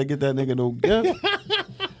don't gotta get that nigga no gift.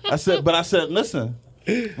 I said, listen.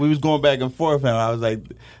 We was going back and forth, and I was like,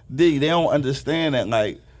 D, they don't understand that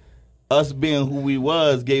like us being who we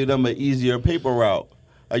was gave them an easier paper route.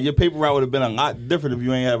 Your paper route would have been a lot different if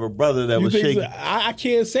you ain't have a brother that was shaking. So? I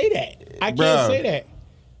can't say that. I can't say that.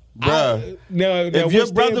 Bruh. If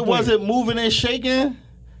your brother wasn't moving and shaking,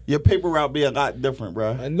 your paper route be a lot different,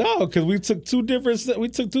 bruh. No, because we took two different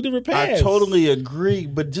paths. I totally agree,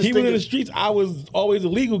 but just he was in the streets. I was always a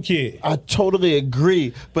legal kid. I totally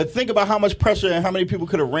agree, but think about how much pressure and how many people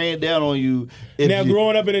could have ran down on you.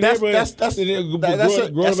 Growing up in the neighborhood, that's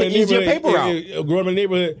an easier paper route. Growing up in the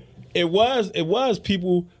neighborhood, it was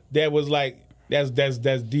people that was like that's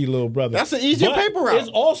D little brother. That's an easier paper route. It's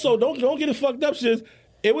also don't get it fucked up, shit.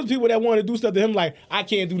 It was people that wanted to do stuff to him like I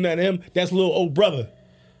can't do nothing to him. That's little old brother.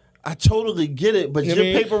 I totally get it, but your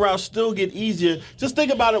paper route still get easier. Just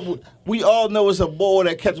think about it. We all know it's a boy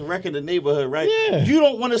that catch wrecking the neighborhood, right? Yeah. You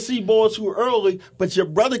don't want to see boys too early, but your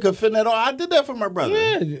brother could fit that on. I did that for my brother.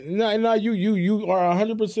 Yeah, no, you are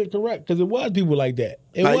 100% correct because it was people like that.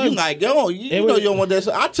 You don't want that.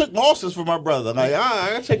 I took losses for my brother. Like,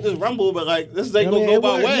 I gotta take this rumble, but like this ain't gonna go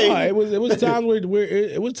my way. No, it was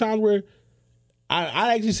times where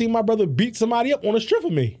I actually seen my brother beat somebody up on a strip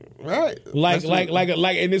of me. Right. Like,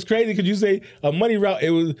 and it's crazy because you say a money route.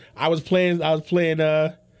 I was playing.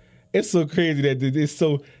 It's so crazy that it's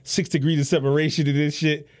so 6 degrees of separation to this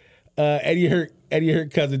shit. Eddie Hurt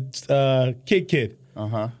cousin, Kid.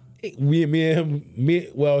 Me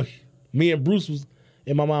and Bruce was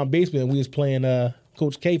in my mom's basement. And we was playing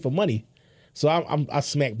Coach K for money. So I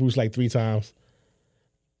smacked Bruce like 3 times.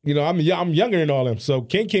 You know, I'm younger than all them. So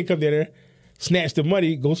Ken come down there, snatch the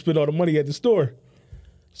money, go spend all the money at the store.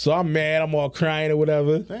 So I'm mad, I'm all crying or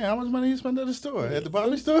whatever. Damn, how much money you spend at the store? At the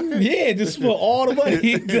Bobby store? Yeah, just for all the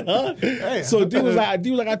money. Dog. Hey, so D was like,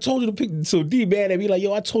 I told you to pick. So D mad at me like,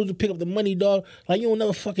 yo, I told you to pick up the money, dog. Like you don't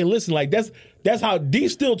never fucking listen. Like that's how D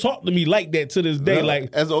still talk to me like that to this day. No,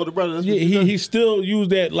 like as an older brother, that's he still use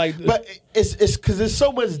that like. But it's because it's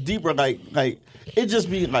so much deeper. Like it just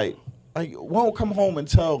be like won't come home and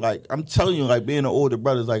tell, like, I'm telling you, like, being an older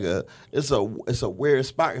brother is like it's a weird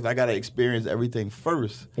spot because I got to experience everything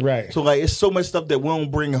first. Right. So, like, it's so much stuff that we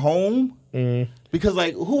don't bring home because,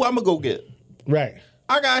 like, who I'm going to go get? Right.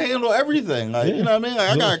 I got to handle everything. Like, you know what I mean? Like,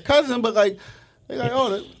 I got a cousin, but, like, they like,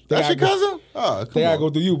 oh, that's your cousin? Oh, they got to go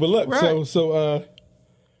through you. But look, right. so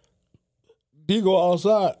D go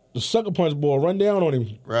outside, the sucker punch boy run down on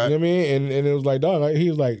him. Right. You know what I mean? And it was like, dog, he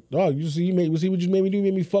was like, dog, you see what you made me do? You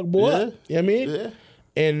made me fuck boy up. You know what I mean? Yeah.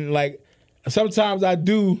 And like sometimes I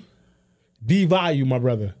do devalue my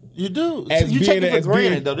brother. You do. You take it for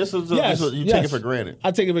granted, though. You take it for granted.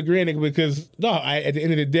 I take it for granted because at the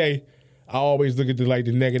end of the day, I always look at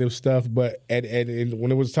the negative stuff, but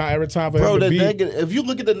when it was time, every time for Bro, him to be, if you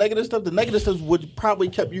look at the negative stuff would probably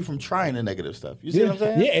kept you from trying the negative stuff. You see what I'm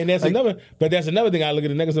saying? Yeah, and that's another thing. I look at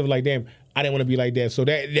the negative stuff like, damn, I didn't want to be like that. So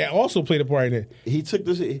that also played a part in it. He took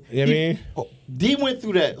this. You know what I mean? D went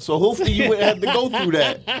through that, so hopefully you wouldn't have to go through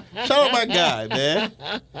that. Shout out my guy, man.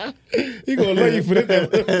 He gonna love you for this.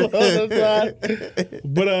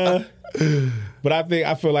 But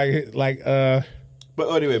I feel like. But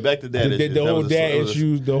anyway, back to dad issues.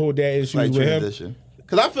 The whole dad issues like with transition. him.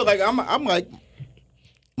 Because I feel like I'm like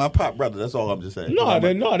my pop brother. That's all I'm just saying.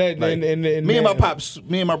 Me and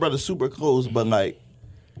my brother super close, but like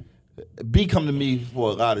B come to me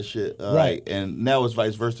for a lot of shit, right? And now it's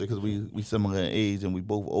vice versa because we similar in age and we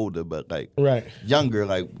both older, but like younger,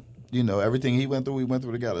 like everything he went through, we went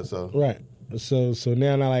through together. So right. So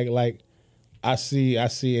now like I see,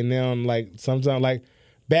 and now I'm like sometimes like.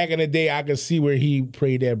 Back in the day, I could see where he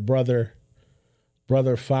played that brother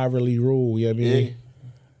fatherly role, you know what I mean?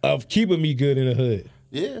 Yeah. Of keeping me good in the hood.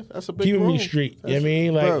 Yeah, that's a big keeping role. Me straight, you know what I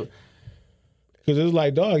mean? Like, because it's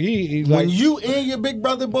like, dog, he's when like... you and your big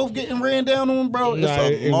brother both getting ran down on, bro, it's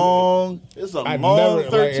a long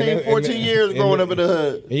 13, 14 years growing up in the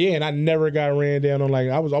hood. Yeah, and I never got ran down on, like,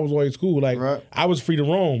 I was always cool. Like, I was free to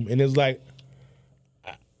roam, and it's like,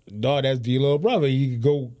 dog, that's the little brother. You could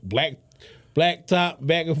go black top,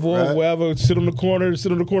 back and forth, wherever. Sit on the corner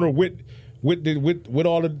with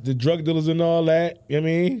all the drug dealers and all that. You know what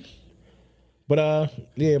I mean? But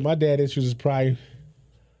yeah, my dad issues is probably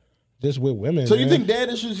just with women. So you think dad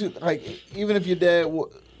issues, like even if your dad,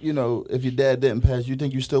 if your dad didn't pass, you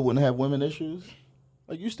think you still wouldn't have women issues?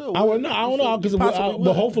 Like you still? I don't know,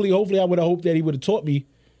 but hopefully, I would have hoped that he would have taught me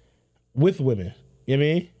with women. You know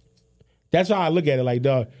what I mean? That's how I look at it. Like,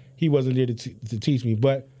 dog, he wasn't there to teach me,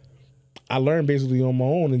 but. I learned basically on my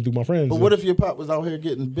own and through my friends. But what if your pop was out here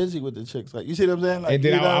getting busy with the chicks? Like, you see what I'm saying? Like, and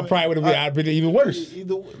then I probably would have been even worse.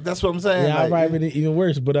 That's what I'm saying. Yeah, I'd probably been even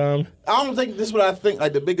worse. But I don't think this is what I think.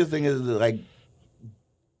 Like the biggest thing is that, like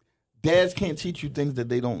dads can't teach you things that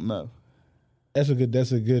they don't know. That's a good.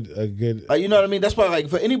 Like, you know what I mean? That's why, like,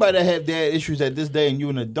 for anybody that have dad issues at this day and you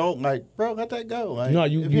an adult, like, bro, let that go. Like, no,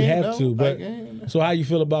 you have to. But so how you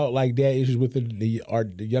feel about like dad issues with the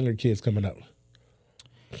younger kids coming up?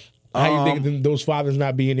 How you think those fathers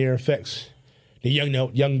not being there affects the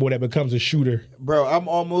young boy that becomes a shooter? Bro, I'm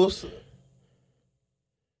almost.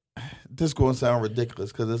 This going to sound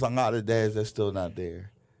ridiculous because there's a lot of dads that's still not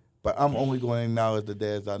there, but I'm only going to acknowledge the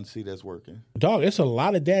dads I see that's working. Dog, it's a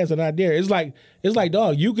lot of dads that are not there. It's like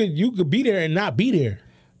dog, you could be there and not be there.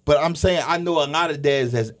 But I'm saying I know a lot of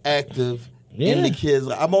dads that's active in the kids.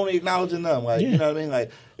 I'm only acknowledging them. Like you know what I mean?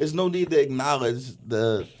 Like there's no need to acknowledge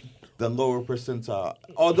the lower percentile,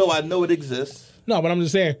 although I know it exists. No, but I'm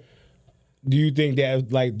just saying, do you think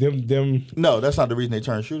that like them? No, that's not the reason they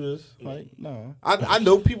turn shooters. Like, no, I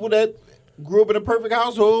know people that grew up in a perfect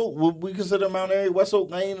household. We consider Mount Airy, West Oak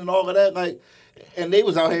Lane, and all of that. Like, and they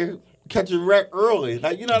was out here catching wreck early.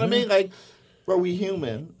 Like, you know what I mean? Like, bro, we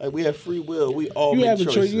human. Like, we have free will. We all make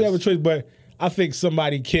choices. You have a choice, but I think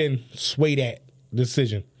somebody can sway that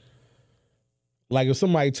decision. Like, if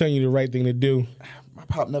somebody telling you the right thing to do. My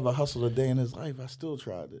pop never hustled a day in his life. I still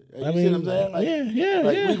tried it. You see what I'm saying? Like,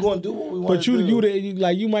 yeah. We gonna do what we want to do.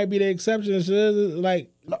 But you might be the exception. So like,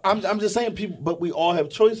 no, I'm just saying, people. But we all have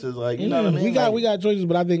choices. Like, you know what I mean? We got choices,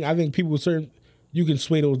 but I think people you can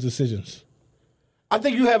sway those decisions. I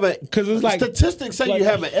think you have because it's like statistics say you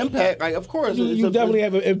have an impact. Like, of course, you definitely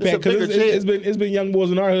have an impact because it's been young boys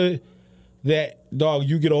in our hood that dog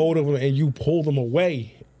you get a hold of them and you pull them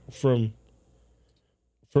away from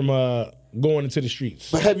going into the streets.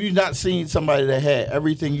 But have you not seen somebody that had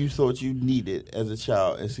everything you thought you needed as a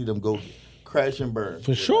child and see them go crash and burn?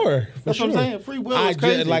 For sure. That's what I'm saying. Free will is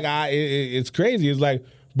crazy. It's crazy. It's like,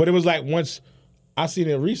 but it was like once I seen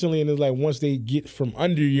it recently, and it's like once they get from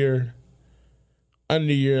under your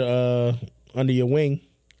wing,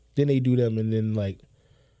 then they do them, and then like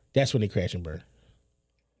that's when they crash and burn.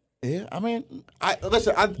 Yeah, I mean, I do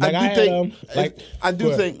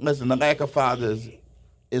think the lack of fathers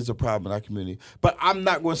is a problem in our community. But I'm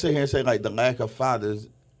not going to sit here and say like the lack of fathers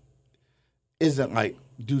isn't like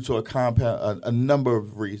due to a number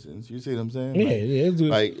of reasons. You see what I'm saying? It's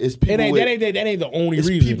like it's people. That ain't the only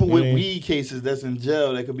reason. It's people with weed cases that's in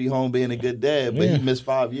jail that could be home being a good dad, but he missed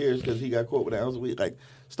 5 years because he got caught with an ounce of weed. Like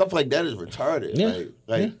stuff like that is retarded.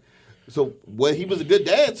 So he was a good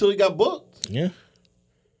dad till he got booked. Yeah.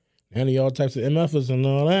 And he all types of MFs and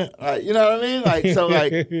all that. You know what I mean? Like so,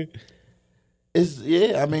 like it's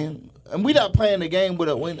I mean, and we not playing the game with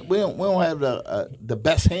we don't have the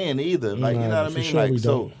best hand either. Like you know what I mean? Sure like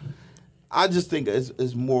so, I just think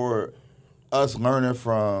it's more us learning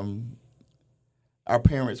from our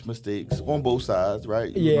parents' mistakes on both sides,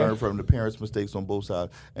 right? You learn from the parents' mistakes on both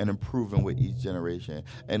sides and improving with each generation.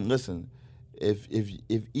 And listen, if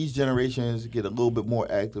each generation get a little bit more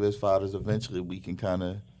active as fathers, eventually we can kind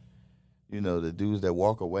of, the dudes that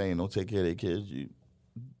walk away and don't take care of their kids,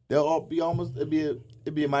 they'll all be it'd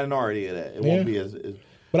be a minority of that. It won't be as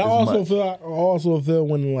But I as also much. feel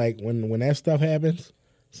when that stuff happens,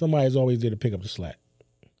 somebody's always there to pick up the slack.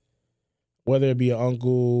 Whether it be an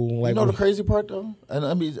uncle, the crazy part though, and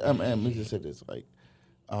let me just say this: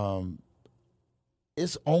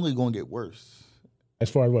 it's only going to get worse. As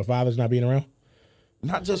far as fathers not being around,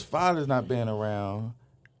 not just fathers not being around,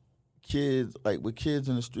 kids with kids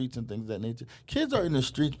in the streets and things of that nature. Kids are in the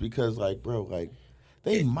streets because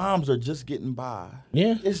they moms are just getting by.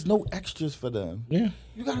 Yeah, there's no extras for them. Yeah,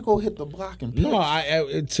 you got to go hit the block and pitch.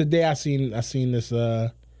 No, today I seen this.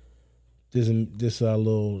 This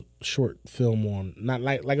little short film on not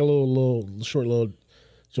like a little short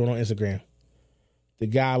joint on Instagram. The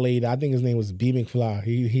guy laid out, I think his name was B. McFly.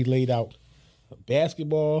 He laid out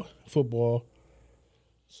basketball, football,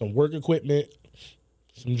 some work equipment,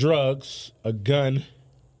 some drugs, a gun,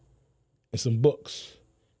 and some books,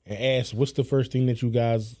 and asked, "What's the first thing that you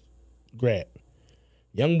guys grab?"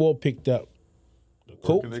 Young boy picked up the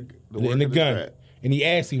coke and the gun. And he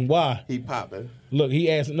asked him why. He popping. Look, he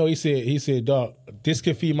said, dog, this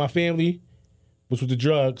can feed my family, which was the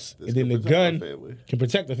drugs, and then the gun can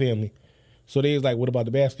protect the family. So they was like, what about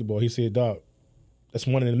the basketball? He said, dog, that's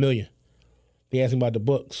 1 in a million. They asked him about the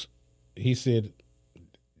books. He said,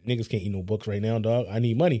 niggas can't eat no books right now, dog. I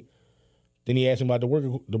need money. Then he asked him about the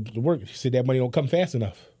work. He said that money don't come fast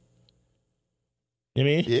enough. You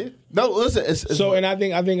know what I mean? Yeah. No, listen. And I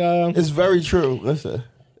think it's very true. Listen.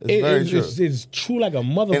 It's true like a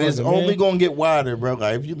motherfucker, and it's only gonna get wider, bro.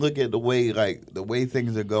 Like if you look at the way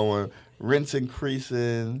things are going, rent's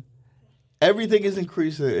increasing, everything is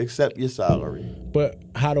increasing except your salary. But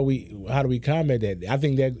how do we combat that? I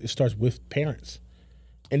think that it starts with parents,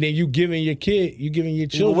 and then you giving your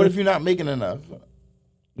children. Well, what if you're not making enough?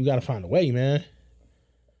 You got to find a way, man.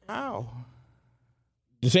 How?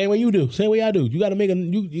 The same way you do, same way I do. You got to make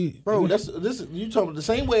bro. You talking about the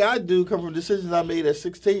same way I do come from decisions I made at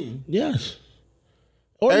 16. Yes.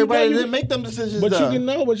 Or everybody didn't make them decisions. But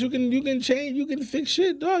you can change. You can fix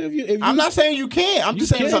shit, dog. If I'm not saying you can't. I'm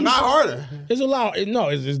just saying it's a lot harder. It's a lot. No,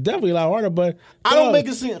 it's definitely a lot harder. But I don't make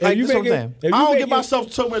it seem like this. What I'm saying. I don't give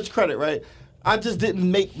myself so much credit, right? I just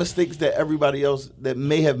didn't make mistakes that everybody else that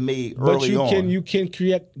may have made early on. But you can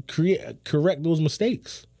correct those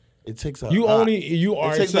mistakes. It takes a lot.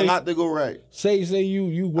 It takes a lot to go right. Say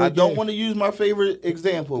you. I don't want to use my favorite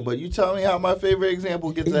example, but you tell me how my favorite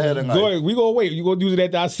example gets ahead in life. Go ahead. We gonna wait. You gonna use it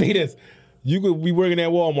after I say this. You could be working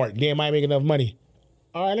at Walmart. Damn, I ain't making enough money.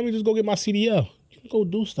 All right, let me just go get my CDL. You can go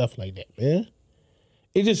do stuff like that, man.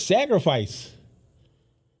 It's just sacrifice.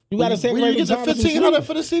 You gotta sacrifice. Where you get the $1,500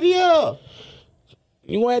 for the CDL?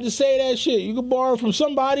 You gonna have to say that shit. You can borrow from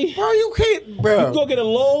somebody. Bro, you can't, bro. You can go get a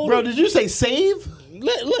loan. Bro, did you say save?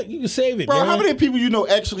 Look, you can save it, bro. Man. How many people you know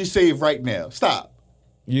actually save right now? Stop.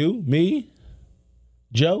 You, me,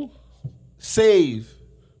 Joe. Save.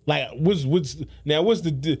 Like what's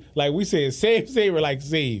the like we said save or like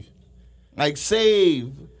save? Like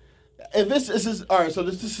save. If this is all right, so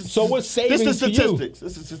this is so what's saving? This is statistics. To you?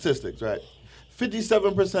 This is statistics, right?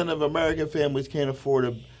 57% of American families can't afford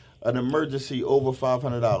an emergency over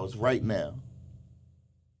 $500 right now.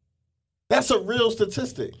 That's a real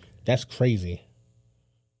statistic. That's crazy.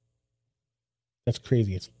 That's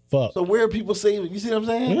crazy as fuck. So where are people saving? You see what I'm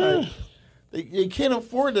saying? Yeah. Like, they can't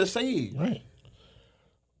afford to save. Right.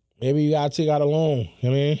 Maybe you gotta take out a loan. You know what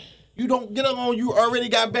I mean? You don't get a loan. You already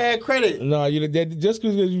got bad credit. No, just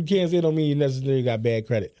because you can't say don't mean you necessarily got bad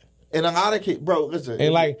credit. In a lot of cases, bro, listen.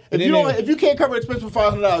 And if you can't cover expense for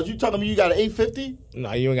 $500, you telling me you got an $850?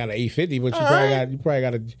 No, you ain't got an $850, but you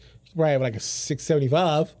probably have like a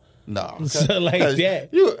 $675. No, so like that.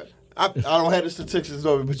 I don't have the statistics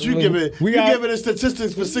over, but you giving the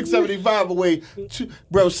statistics for $675 away.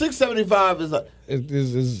 Bro, $675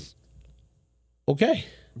 is okay.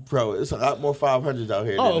 Bro, it's a lot more 500s out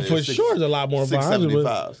here. Oh, for sure, it's a lot more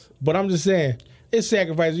 500s. But I'm just saying, it's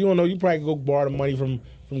sacrifice. You don't know. You probably can go borrow the money from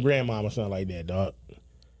grandmom or something like that, dog.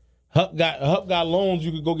 Hup got loans.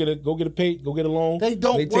 You could go get a loan. They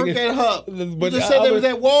don't work at Hup. But you just said they was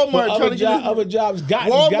at Walmart. Other jobs got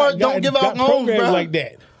Walmart don't give out loans, bro. Like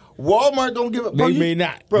that. Walmart don't give up. They may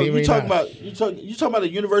not. Bro, you talking about the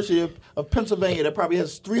University of Pennsylvania that probably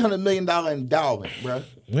has $300 million endowment, bro.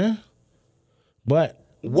 Yeah, but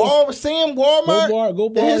Walmart, go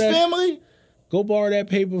borrow his that, family. Go borrow that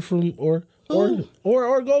paper from or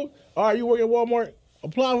Or go. All right, you work at Walmart.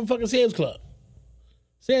 Apply for fucking Sam's Club.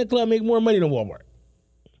 Sam's Club make more money than Walmart.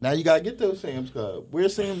 Now you gotta get those Sam's Club. Where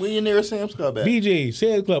your nearest Sam's Club at? BJ,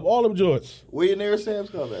 Sam's Club, all them joints. Where your nearest Sam's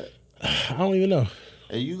Club at? I don't even know.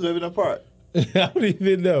 And you live in a park. I don't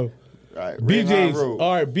even know. Right, BJ's.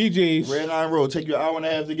 All right, BJ's. Red Line Road. Take you an hour and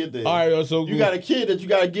a half to get there. All right, so you got a kid that you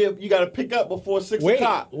gotta pick up before 6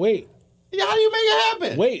 o'clock. Wait. Yeah, how do you make it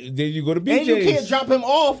happen? Wait, then you go to BJ's. And you can't drop him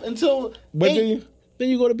off until. But then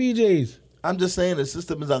you go to BJ's. I'm just saying the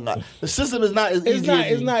system is unlocked. The system is not as easy.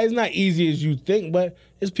 It's not easy as you think, but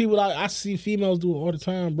it's people I see females do it all the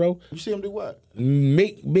time, bro. You see them do what?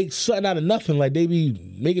 Make something out of nothing. Like they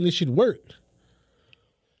be making this shit work.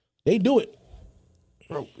 They do it,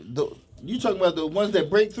 bro. You talking about the ones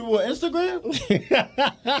that break through on Instagram?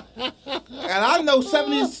 And I know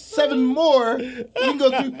 77 more. We can go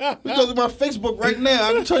through my Facebook right now.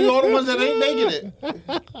 I can tell you all the ones that ain't making it.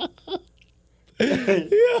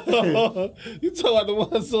 Yo, you talking about the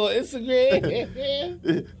ones on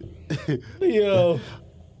Instagram? Yo.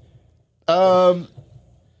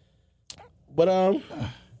 But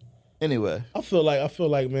anyway, I feel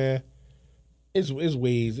like man, it's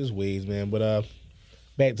ways, man. But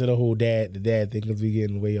back to the whole dad thing, because we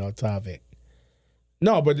getting way off topic.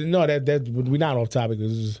 No, but that we're not off topic.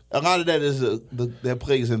 A lot of that is that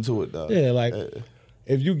plays into it though. Yeah, like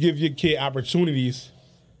if you give your kid opportunities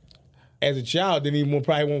as a child, then he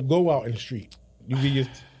probably won't go out in the street. You know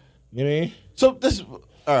what I mean? So this, all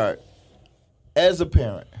right. As a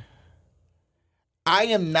parent, I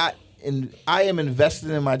am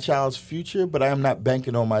invested in my child's future, but I am not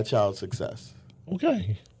banking on my child's success.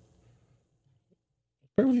 Okay.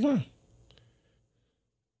 Perfectly fine.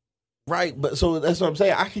 Right, but so that's what I'm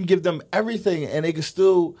saying. I can give them everything, and they can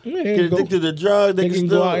still get addicted to drugs. They can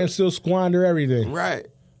go out and still squander everything. Right.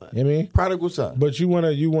 You know what I mean? Prodigal son. But you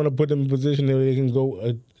wanna put them in a position that they can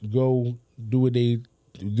go do what they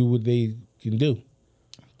can do.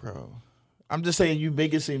 Bro, I'm just saying you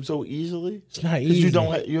make it seem so easily. It's not easy. You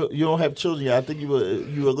don't have children yet. I think you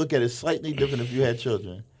would look at it slightly different if you had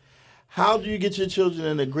children. How do you get your children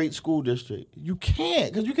in a great school district? You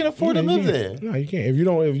can't, because you can afford to live there. No, you can't. If you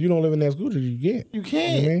don't live in that school district, you can't. You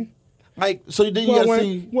can't. You know what I mean? Like, so then you gotta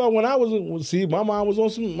see. Well, when I was my mom was on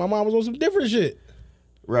some different shit.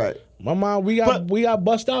 Right. My mom, we got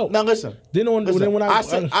bust out. Now listen. Then when I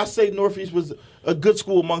say Northeast was a good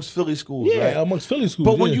school amongst Philly schools. Yeah, right? amongst Philly schools.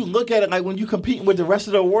 But when you look at it, like when you competing with the rest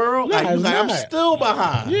of the world, I'm still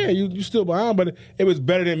behind. Yeah, you still behind, but it was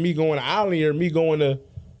better than me going to Allen or me going to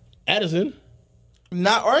Edison.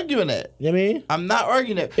 Not arguing that. You know what I mean? I'm not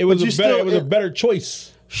arguing that. It was a better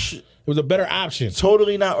choice. It was a better option.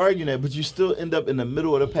 Totally not arguing that, but you still end up in the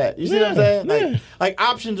middle of the pack. You see what I'm saying? Like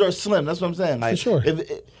options are slim. That's what I'm saying. Like, for sure.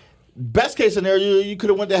 Best case scenario, you could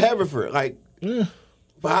have went to Haverford, like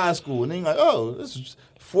for high school, and then you're like, oh, this is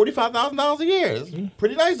 $45,000 a year. It's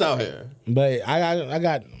pretty nice out here. But I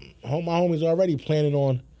got my homies already planning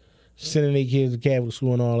on sending their kids to Catholic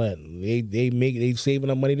school and all that. They saving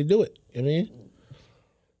up money to do it. You know what I mean?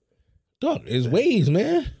 Dog, there's ways,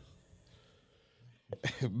 man.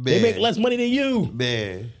 They make less money than you.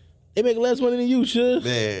 Man. They make less money than you, sure.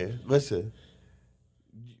 Man, listen.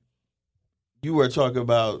 You were talking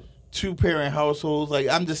about 2-parent households. Like,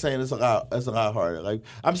 I'm just saying it's a lot harder. Like,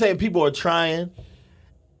 I'm saying people are trying,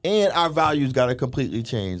 and our values got to completely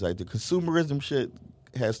change. Like, the consumerism shit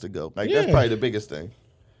has to go. Like, that's probably the biggest thing.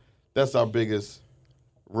 That's our biggest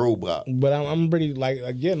roadblock. But I'm pretty, like,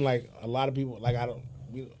 again, like, a lot of people, like, I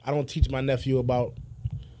don't teach my nephew about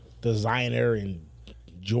designer and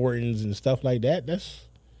Jordans and stuff like that.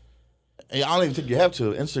 I don't even think you have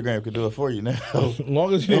to. Instagram can do it for you now.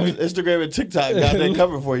 Long as Instagram and TikTok got that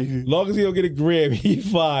covered for you. Long as he don't get a gram, he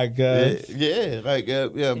fine, guys. Yeah.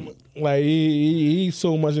 Like he's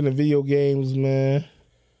so much in the video games, man.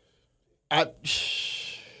 I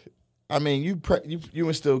mean, you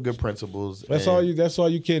instill good principles. That's all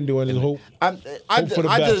you can do, and just hope. I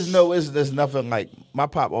just know there's nothing like my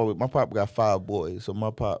pop got 5 boys, so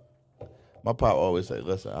my pop always say,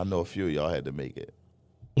 "Listen, I know a few of y'all had to make it."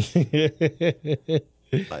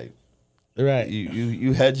 Like, right?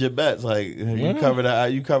 You had your bets. Like you cover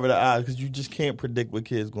the eyes because you just can't predict what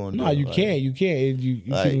kids going to do. No, you can't. You can't. You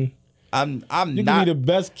can. I'm you not can be the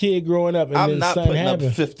best kid growing up, and I'm then not something putting happen.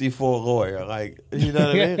 up 50 for a lawyer. Like, you know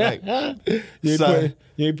what I mean? Like,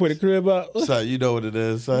 you ain't put a crib up. Son, you know what it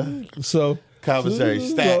is, son. So commissary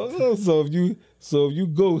stacked. So if you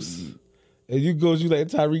ghost. And you Ghost, you let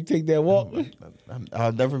Tyreek take that walk?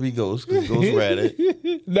 I'll never be Ghost because Ghost ran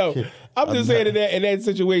it. No, I'm just saying in that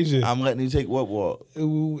situation. I'm letting you take what walk?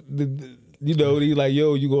 You know, he's like,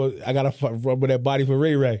 yo, I got to run with that body for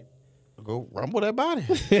Ray Ray. Go rumble that body.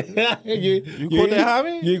 you quit that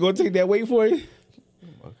hobby? You ain't gonna take that weight for you?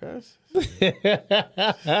 Cuz.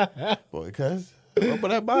 Boy, cuz. Rumble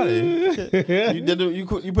that body. You did you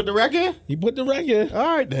put the rack in? You put the rack in.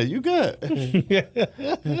 All right, then. You good.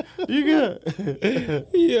 You good.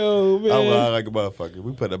 Yo, man. I like a motherfucker.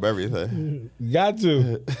 We put up everything. Got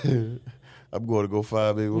to. I'm going to go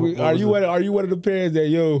find me. Are you one of the parents that,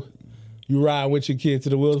 yo, you ride with your kids till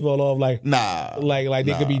the wheels fall off? Like, nah. Like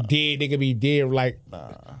they could be dead. They could be dead. Like,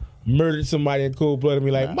 murdered somebody in cold blood and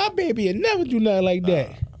be like, my baby would never do nothing like that.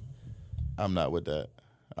 I'm not with that.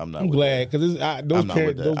 I'm glad because those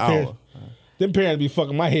parents, them parents be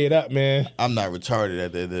fucking my head up, man. I'm not retarded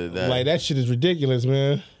at the end of the day. Like that shit is ridiculous,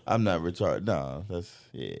 man. I'm not retarded. No, that's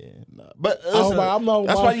no. But listen,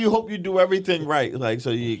 that's why you hope you do everything right, like so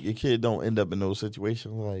your kid don't end up in those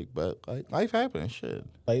situations. Like, but like life happens, shit.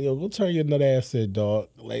 Like yo, go turn your nut ass in, dog.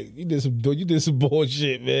 Like you did some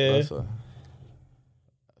bullshit, man. Listen,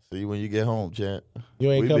 see you when you get home, champ. You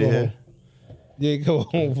ain't coming home. You ain't come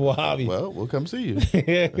home for a hobby. Well, we'll come see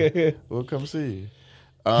you. We'll come see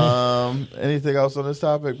you. Anything else on this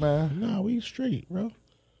topic, man? No, we straight, bro. I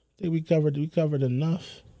think we covered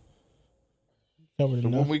enough.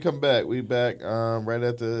 When we come back, we back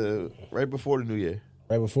right before the New Year.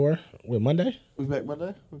 Right before? Wait, Monday? We back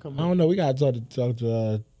Monday? I don't know. We gotta talk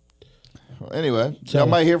to anyway, y'all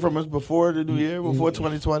might hear from us before the New Year, before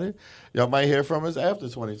 2020. Y'all might hear from us after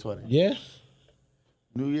 2020. Yeah.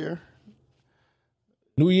 New Year.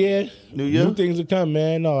 New things will come,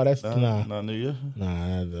 man. No, that's nah. Not New Year.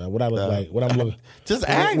 Nah. What I look like? What I'm looking? Just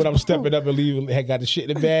ask. When I'm stepping up and leaving, had got the shit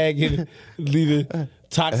in the bag and leaving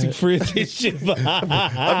toxic frizz and shit.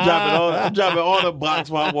 I'm dropping all the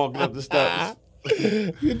box while I'm walking up the steps.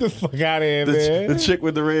 Get the fuck out of here, man. The chick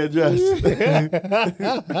with the red dress.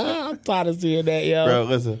 I'm tired of seeing that, yo. Bro,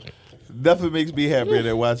 listen. Nothing makes me happier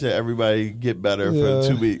than watching everybody get better for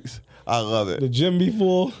 2 weeks. I love it. The gym be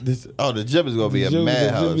full. The gym is gonna be a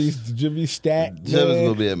madhouse. The gym be stacked.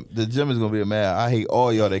 The gym is gonna be a mad. I hate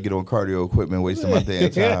all y'all that get on cardio equipment wasting my damn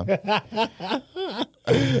time.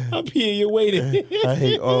 I'm here, you're waiting. I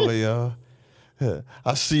hate all of y'all.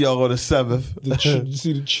 I see y'all on the 7th. You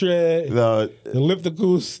see the tread, the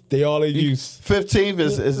ellipticals, they all in use. 15th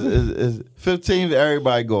is 15th.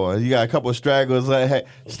 Everybody going. You got a couple of stragglers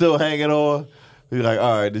still hanging on. You're like,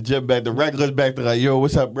 all right, the gym back, the regulars back. They're like, yo,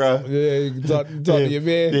 what's up, bro? Yeah, you can talk to your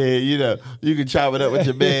man. Yeah, you can chop it up with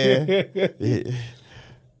your man. Yeah.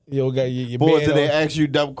 You got your boys, man. They ask you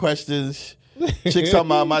dumb questions. Chicks talking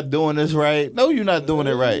about, am I doing this right? No, you're not doing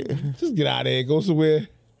it right. Just get out of there. Go somewhere.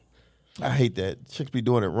 I hate that. Chicks be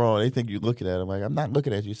doing it wrong. They think you're looking at them. Like, I'm not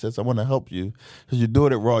looking at you, sis. I want to help you. Because you're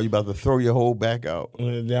doing it wrong. You're about to throw your whole back out.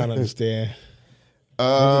 They don't understand.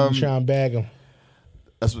 Try and bag them.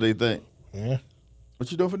 That's what they think. Yeah.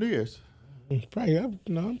 What you doing for New Year's? Probably,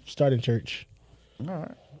 I'm starting church. All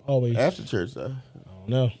right. Always. After church, though? I don't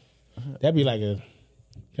know. That'd be like a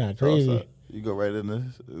kind of crazy. You go right in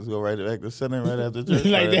this. Go right back to center right after church.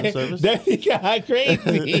 Like right that. Service. That'd be kind of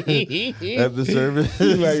crazy. After service.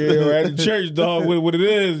 Like, yo, at the church, dog, what it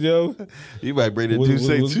is, yo. You might bring the Duce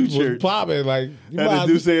to church. Popping, like. Had the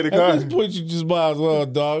Duce in the car. At this point, you just might as well,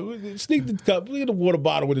 dog. Sneak the cup, leave the water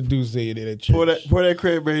bottle with the Duce in it at church. Pour that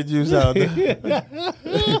cranberry juice out.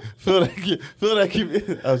 Fill that.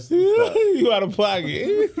 You out of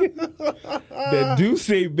pocket. That Duce,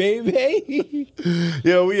 baby.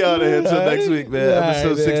 Yo, we out of here until next week, man.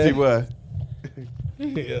 Episode 61. Yo,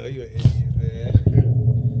 you an idiot, man.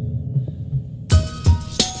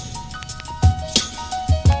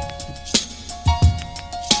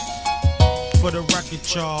 For the record,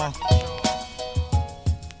 y'all.